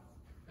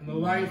 and the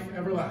life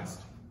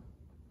everlasting.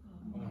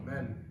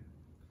 Amen.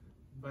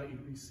 I invite you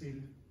to be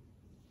seated.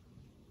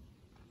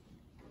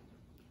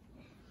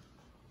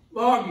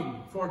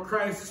 Longing for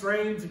Christ's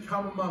reign to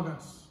come among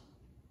us,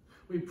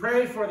 we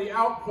pray for the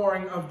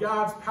outpouring of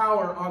God's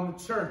power on the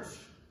church,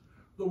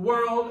 the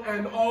world,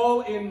 and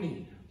all in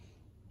need.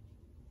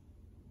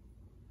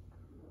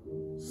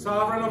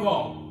 Sovereign of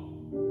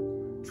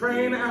all,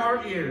 train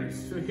our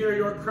ears to hear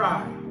your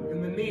cry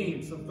in the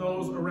needs of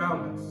those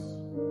around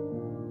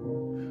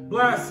us.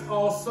 Bless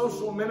all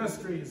social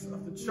ministries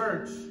of the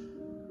church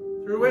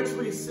through which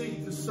we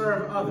seek to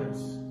serve others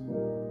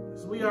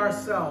as we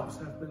ourselves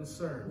have been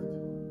served.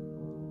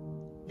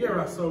 Hear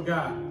us, O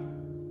God.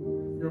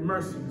 Your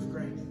mercy is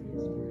great.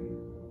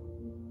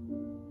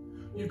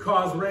 You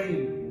cause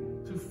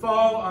rain to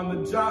fall on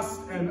the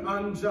just and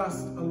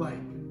unjust alike.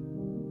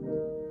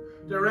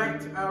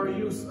 Direct our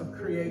use of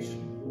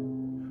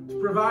creation to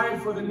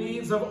provide for the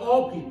needs of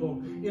all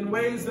people in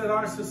ways that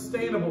are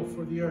sustainable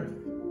for the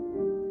earth.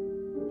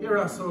 Hear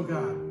us, O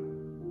God.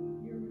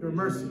 Your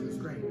mercy is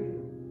great.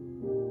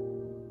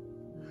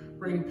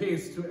 Bring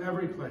peace to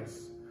every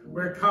place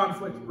where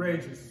conflict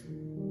rages.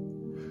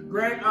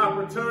 Grant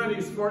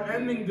opportunities for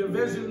ending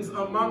divisions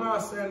among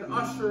us and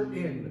usher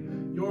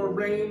in your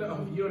reign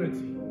of unity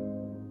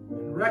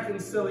and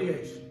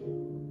reconciliation.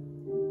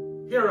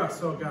 Hear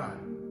us, O God.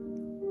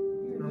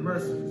 Your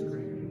mercy is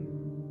great.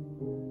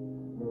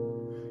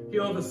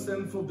 Heal the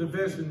sinful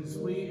divisions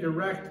we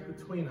erect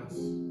between us,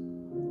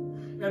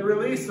 and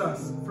release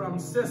us from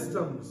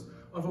systems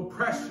of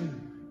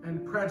oppression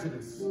and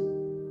prejudice.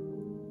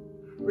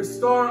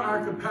 Restore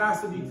our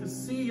capacity to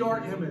see your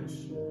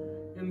image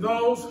in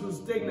those whose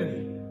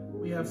dignity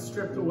we have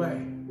stripped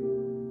away.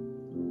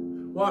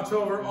 Watch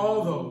over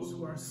all those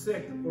who are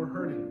sick or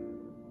hurting.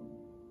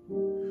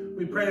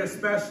 We pray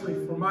especially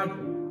for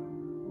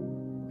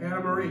Michael, Anna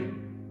Marie,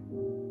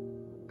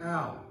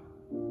 Al,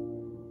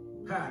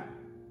 Pat,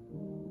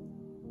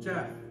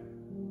 Jeff,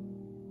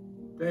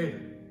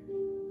 David,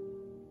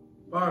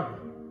 Barbara,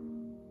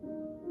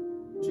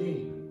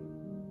 Jean,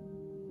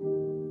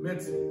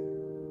 Mitzi,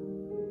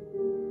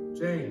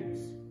 James,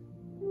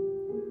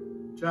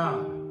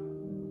 John,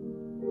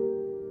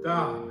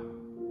 Don,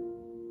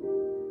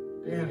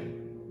 Danny,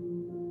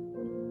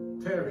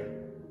 Terry,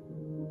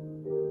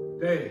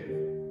 Dave,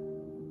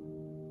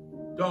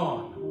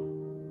 Dawn,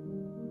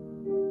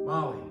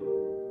 Molly,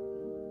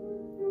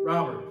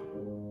 Robert,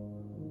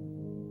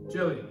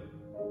 Jillian,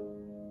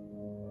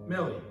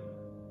 Millie,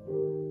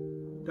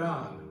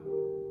 Don,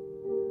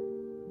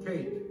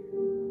 Kate,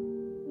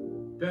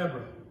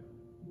 Deborah,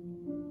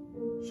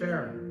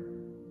 Sharon,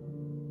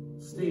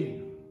 Steve,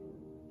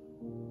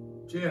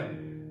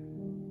 Jim,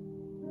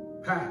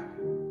 Pat,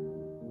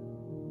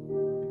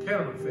 the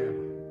Kennemer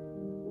family,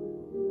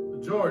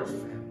 the George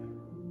family.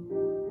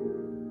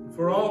 And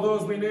for all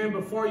those we name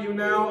before you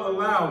now,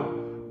 aloud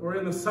or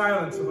in the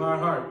silence of our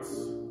hearts.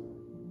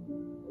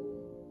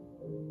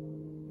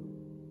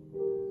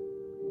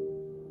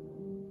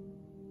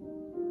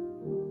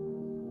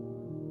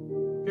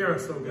 Hear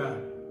us, O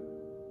God.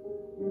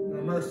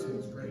 Your mercy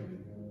is great.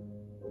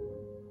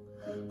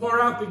 Pour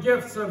out the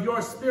gifts of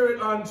your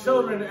Spirit on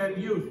children and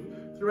youth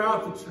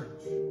throughout the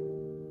church.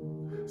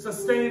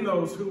 Sustain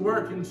those who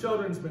work in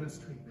children's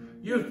ministry,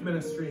 youth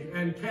ministry,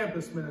 and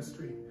campus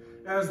ministry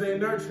as they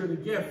nurture the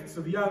gifts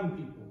of young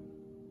people.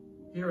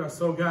 Hear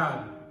us, O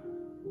God.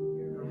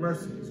 Your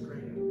mercy is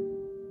great.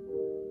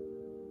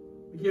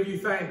 We give you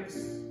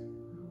thanks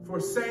for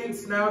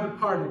saints now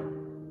departed,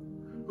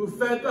 who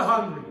fed the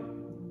hungry,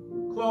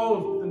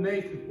 clothed the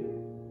naked,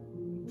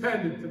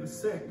 tended to the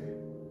sick.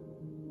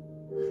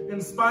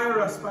 Inspire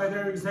us by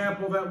their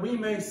example that we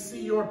may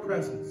see your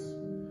presence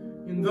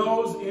in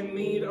those in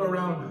need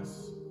around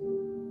us.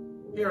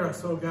 Hear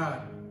us, O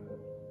God.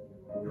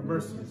 Your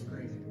mercy is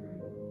great.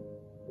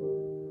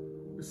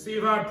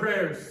 Receive our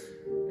prayers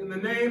in the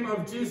name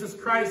of Jesus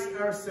Christ,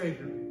 our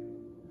Savior.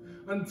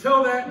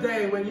 Until that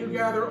day when you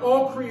gather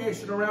all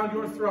creation around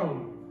your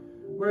throne,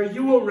 where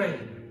you will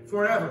reign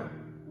forever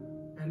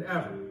and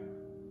ever.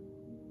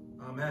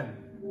 Amen.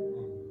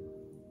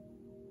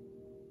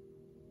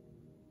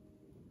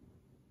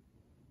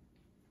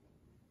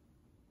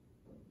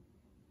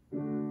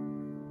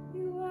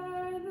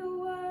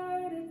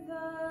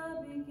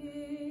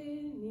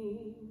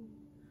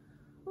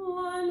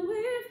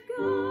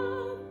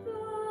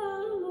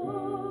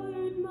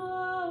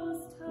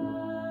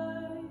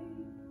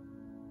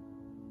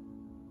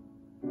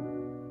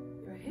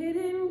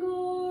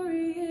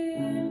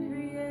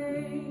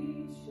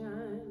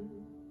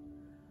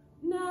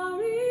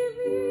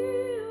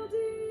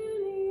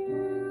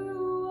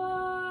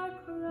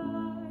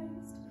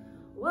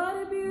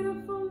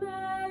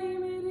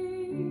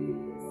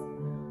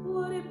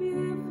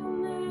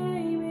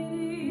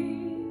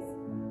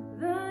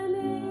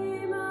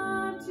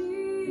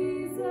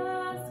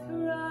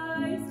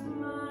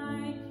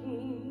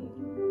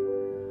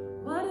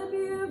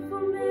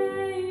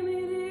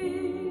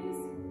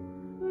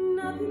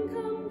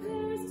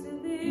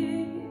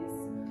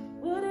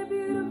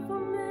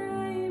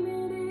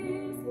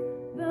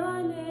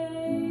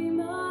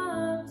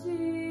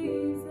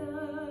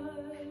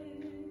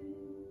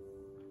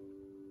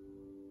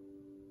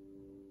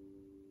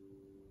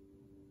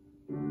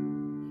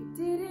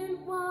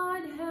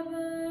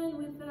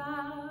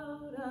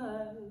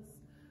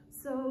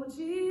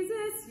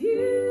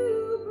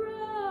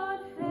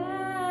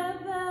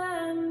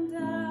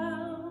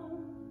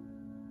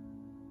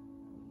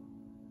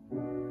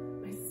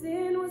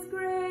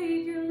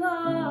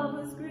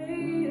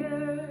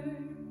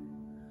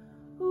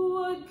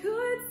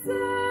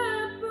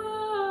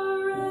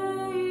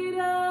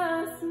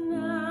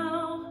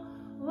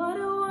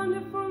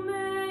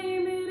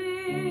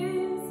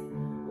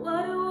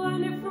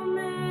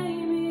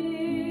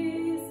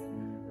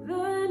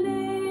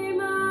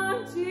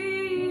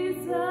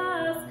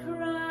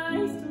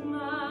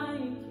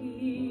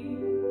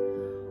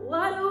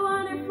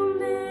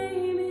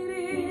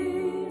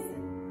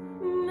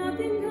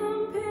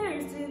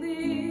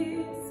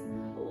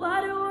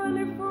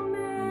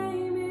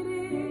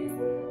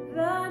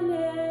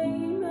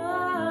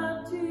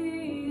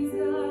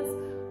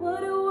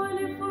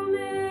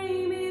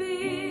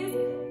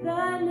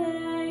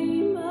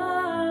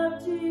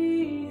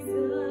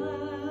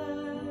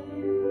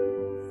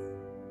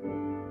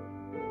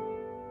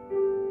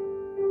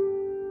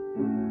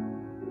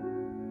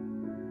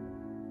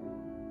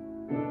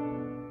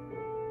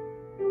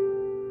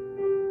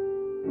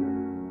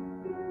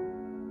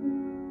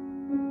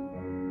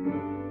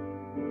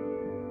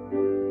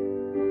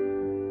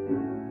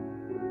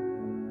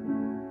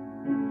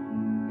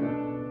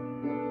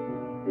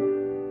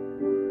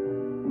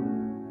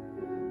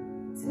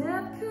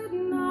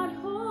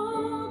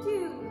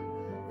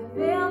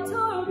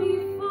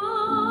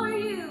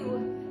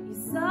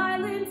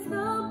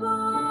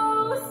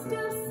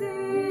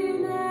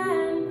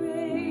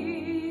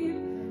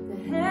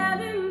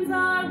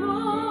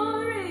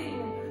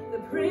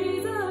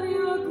 praise of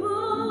your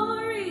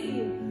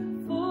glory,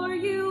 for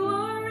you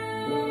are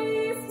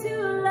raised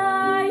to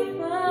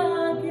life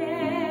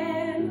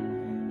again.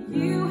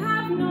 You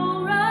have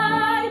no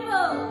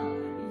rival,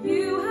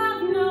 you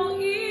have no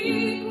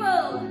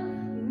equal,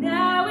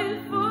 now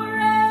and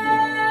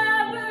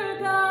forever,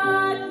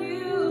 God,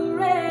 you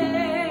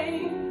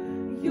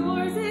reign.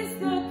 Yours is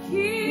the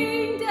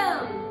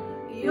kingdom,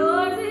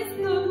 yours is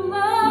the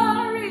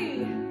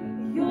glory,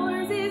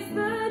 yours is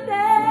the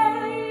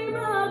name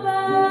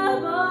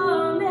above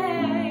all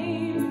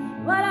names.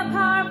 What a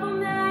powerful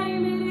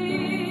name it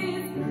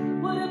is,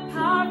 what a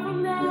powerful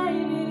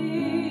name it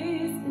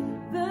is,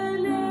 the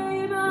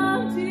name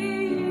of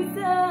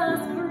Jesus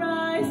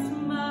Christ,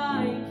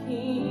 my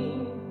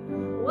King.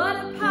 What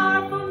a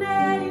powerful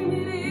name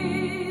it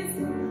is,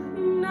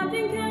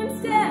 nothing can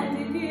stand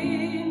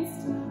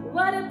against.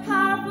 What a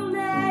powerful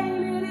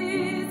name it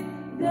is,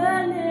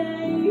 the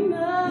name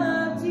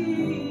of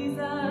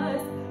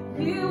Jesus.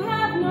 You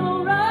have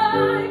no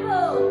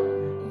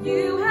rival,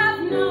 you have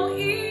no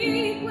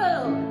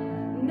equal,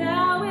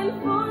 now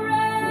and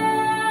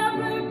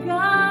forever,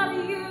 God,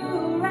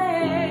 you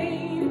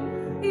reign.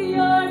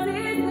 Yours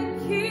is the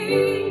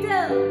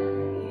kingdom,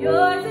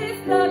 yours is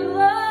the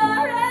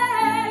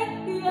glory,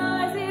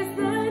 yours is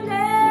the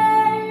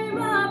name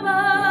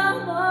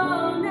above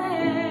all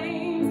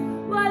names.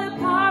 What a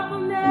powerful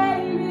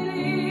name it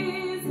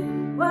is,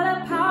 what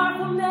a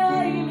powerful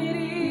name it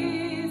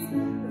is,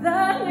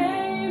 the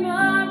name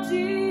of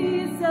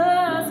Jesus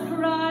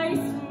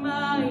Christ,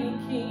 my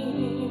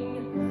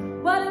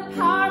King. What a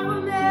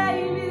powerful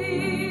name it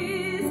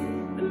is,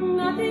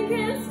 nothing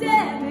can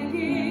stand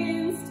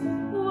against.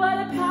 What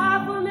a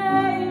powerful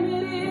name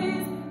it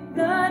is,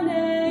 the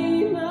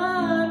name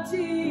of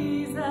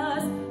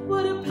Jesus.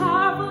 What a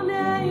powerful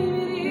name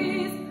it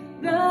is,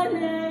 the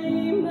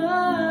name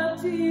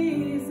of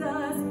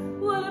Jesus.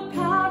 What a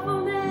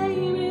powerful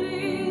name it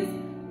is,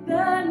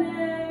 the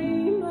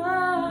name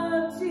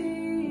of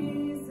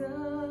Jesus.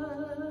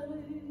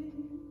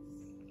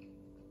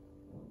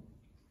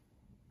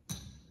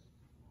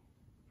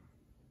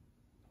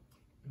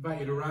 I invite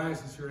you to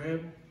rise as you're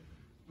able.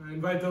 I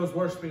invite those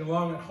worshiping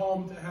along at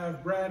home to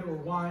have bread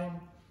and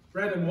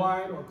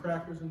wine, or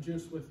crackers and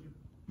juice with you.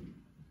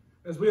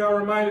 As we are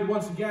reminded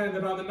once again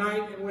that on the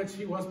night in which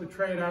he was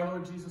betrayed, our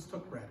Lord Jesus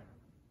took bread.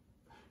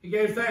 He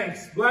gave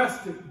thanks,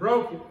 blessed it,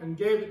 broke it, and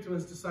gave it to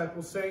his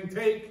disciples, saying,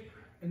 "Take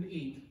and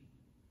eat.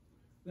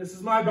 This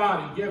is my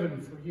body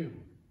given for you.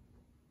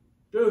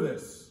 Do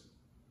this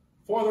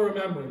for the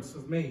remembrance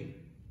of me."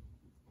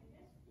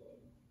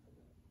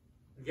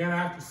 Again,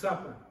 after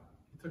supper,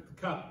 he took the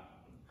cup.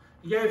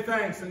 He gave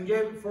thanks and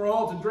gave it for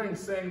all to drink,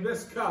 saying,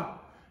 "This cup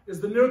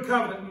is the new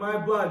covenant in my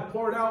blood,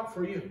 poured out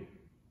for you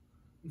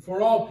and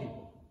for all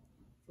people,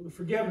 for the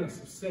forgiveness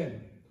of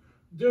sin.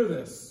 Do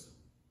this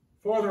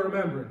for the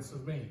remembrance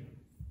of me."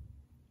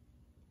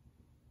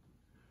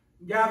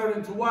 Gathered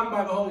into one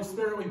by the Holy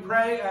Spirit, we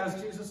pray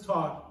as Jesus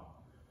taught.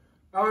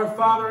 Our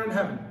Father in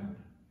heaven,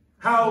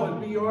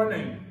 hallowed be your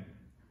name.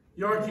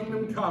 Your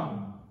kingdom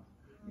come.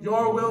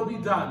 Your will be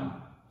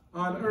done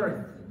on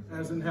earth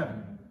as in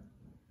heaven.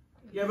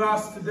 Give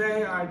us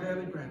today our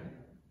daily bread.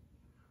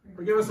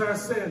 Forgive us our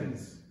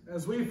sins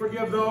as we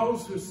forgive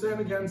those who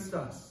sin against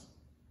us.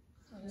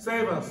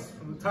 Save us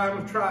from the time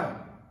of trial.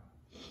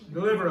 And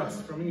deliver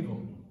us from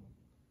evil.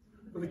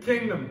 For the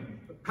kingdom,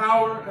 the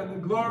power, and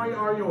the glory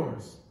are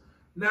yours,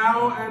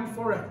 now and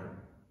forever.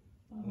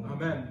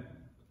 Amen.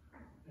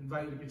 I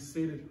invite you to be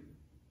seated.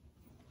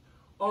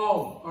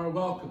 All are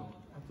welcome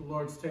at the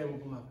Lord's table,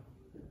 beloved.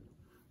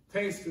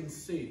 Taste and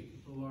see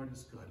the Lord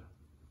is good.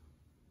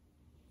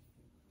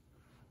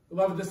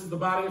 Beloved, this is the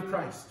body of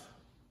Christ,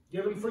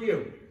 given for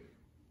you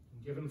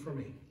and given for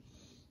me.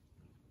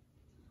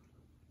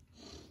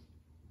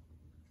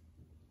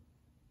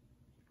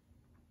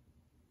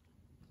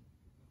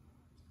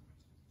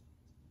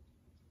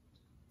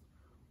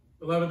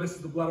 Beloved, this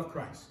is the blood of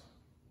Christ,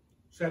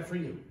 shed for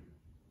you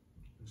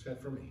and shed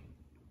for me.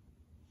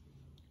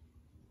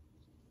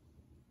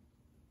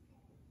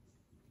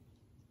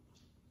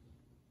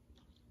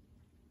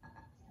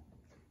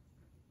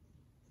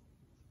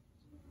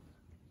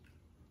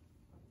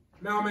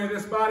 Now may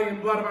this body and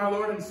blood of our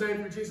Lord and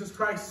Savior Jesus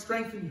Christ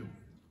strengthen you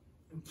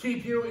and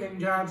keep you in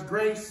God's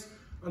grace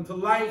unto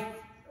life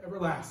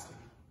everlasting.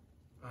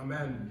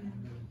 Amen.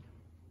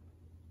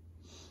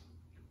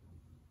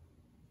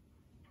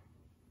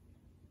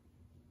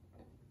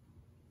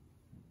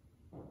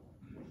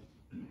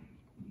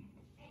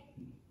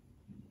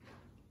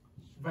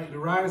 I invite you to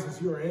rise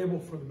as you are able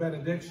for the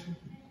benediction.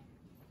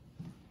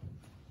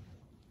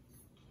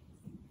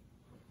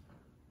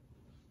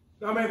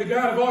 Now may the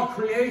God of all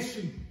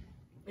creation,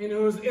 in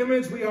whose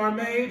image we are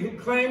made, who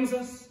claims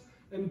us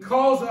and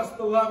calls us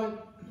beloved,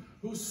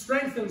 who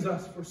strengthens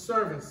us for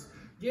service,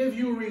 give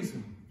you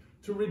reason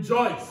to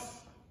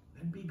rejoice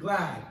and be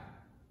glad.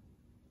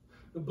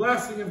 The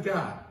blessing of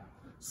God,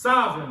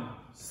 sovereign,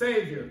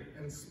 Savior,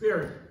 and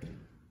Spirit,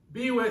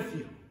 be with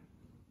you,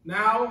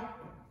 now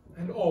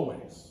and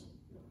always.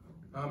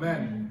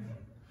 Amen.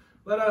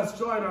 Let us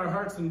join our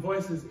hearts and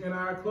voices in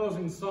our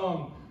closing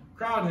song,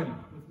 Crown Him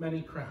with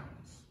Many Crowns.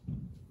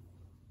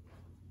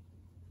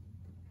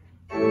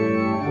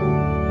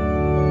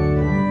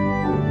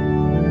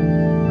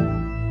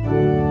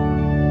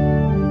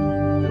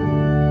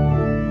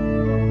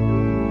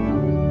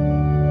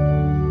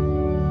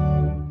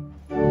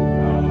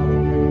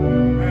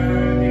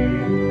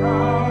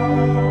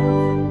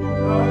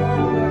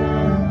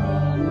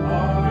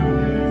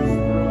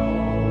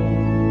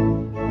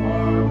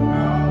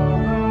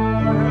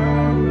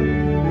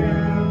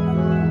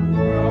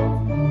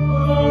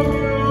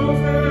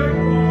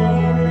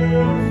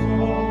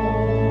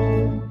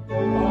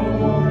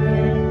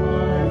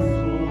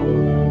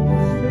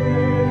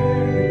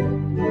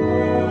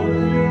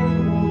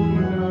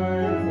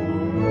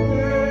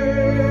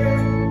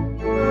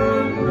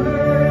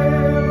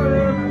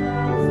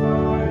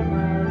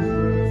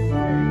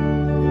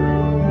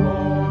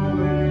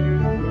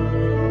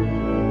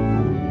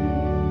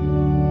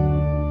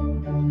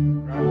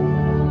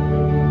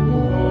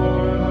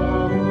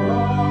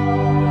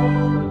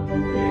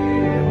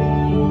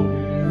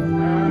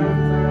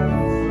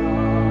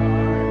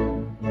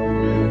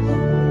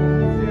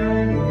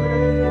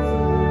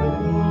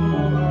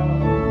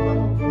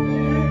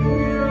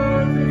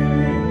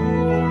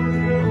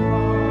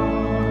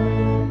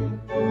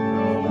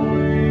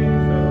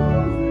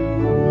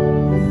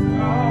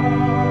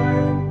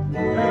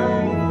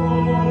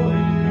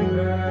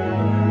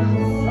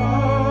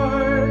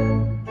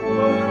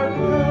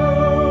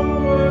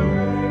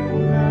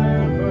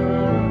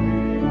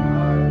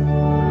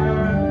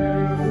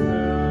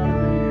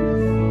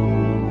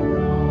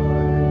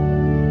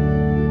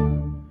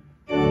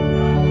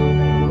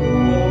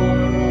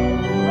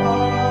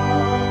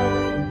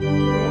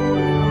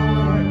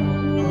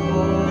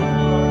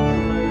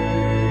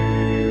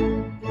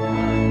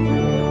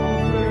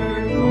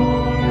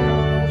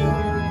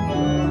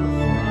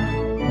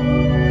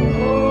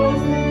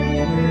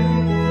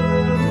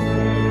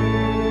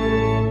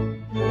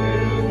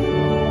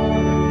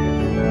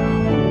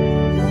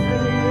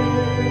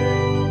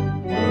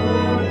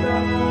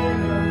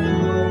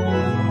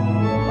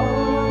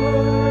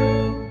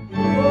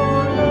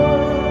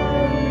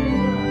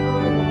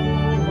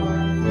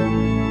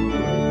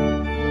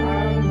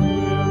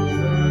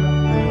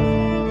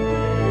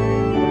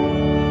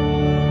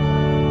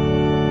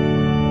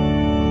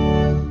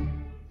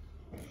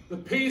 The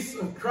peace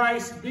of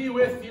Christ be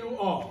with you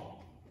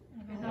all.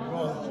 And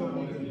also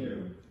with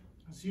you.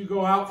 As you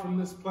go out from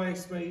this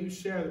place, may you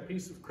share the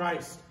peace of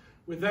Christ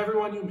with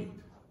everyone you meet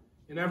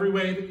in every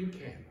way that you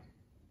can.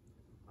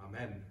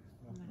 Amen.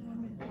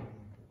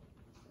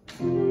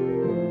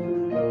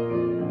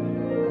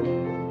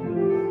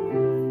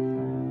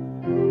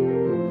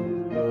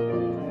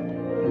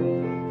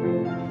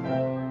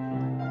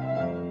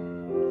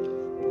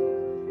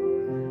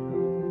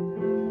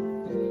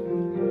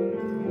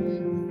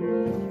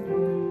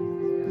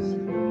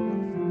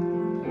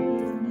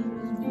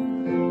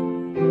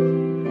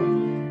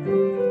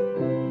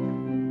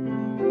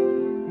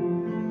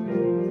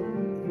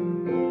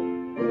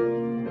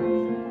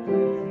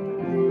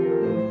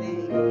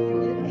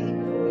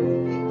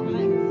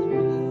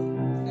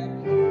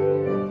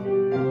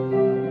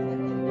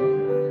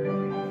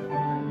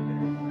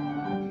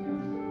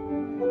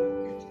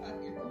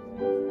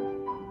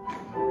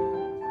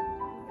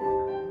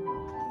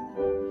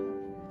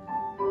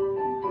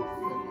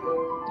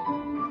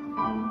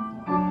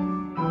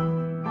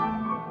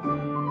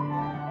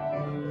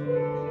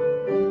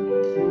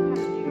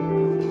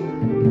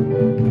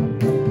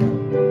 Thank you.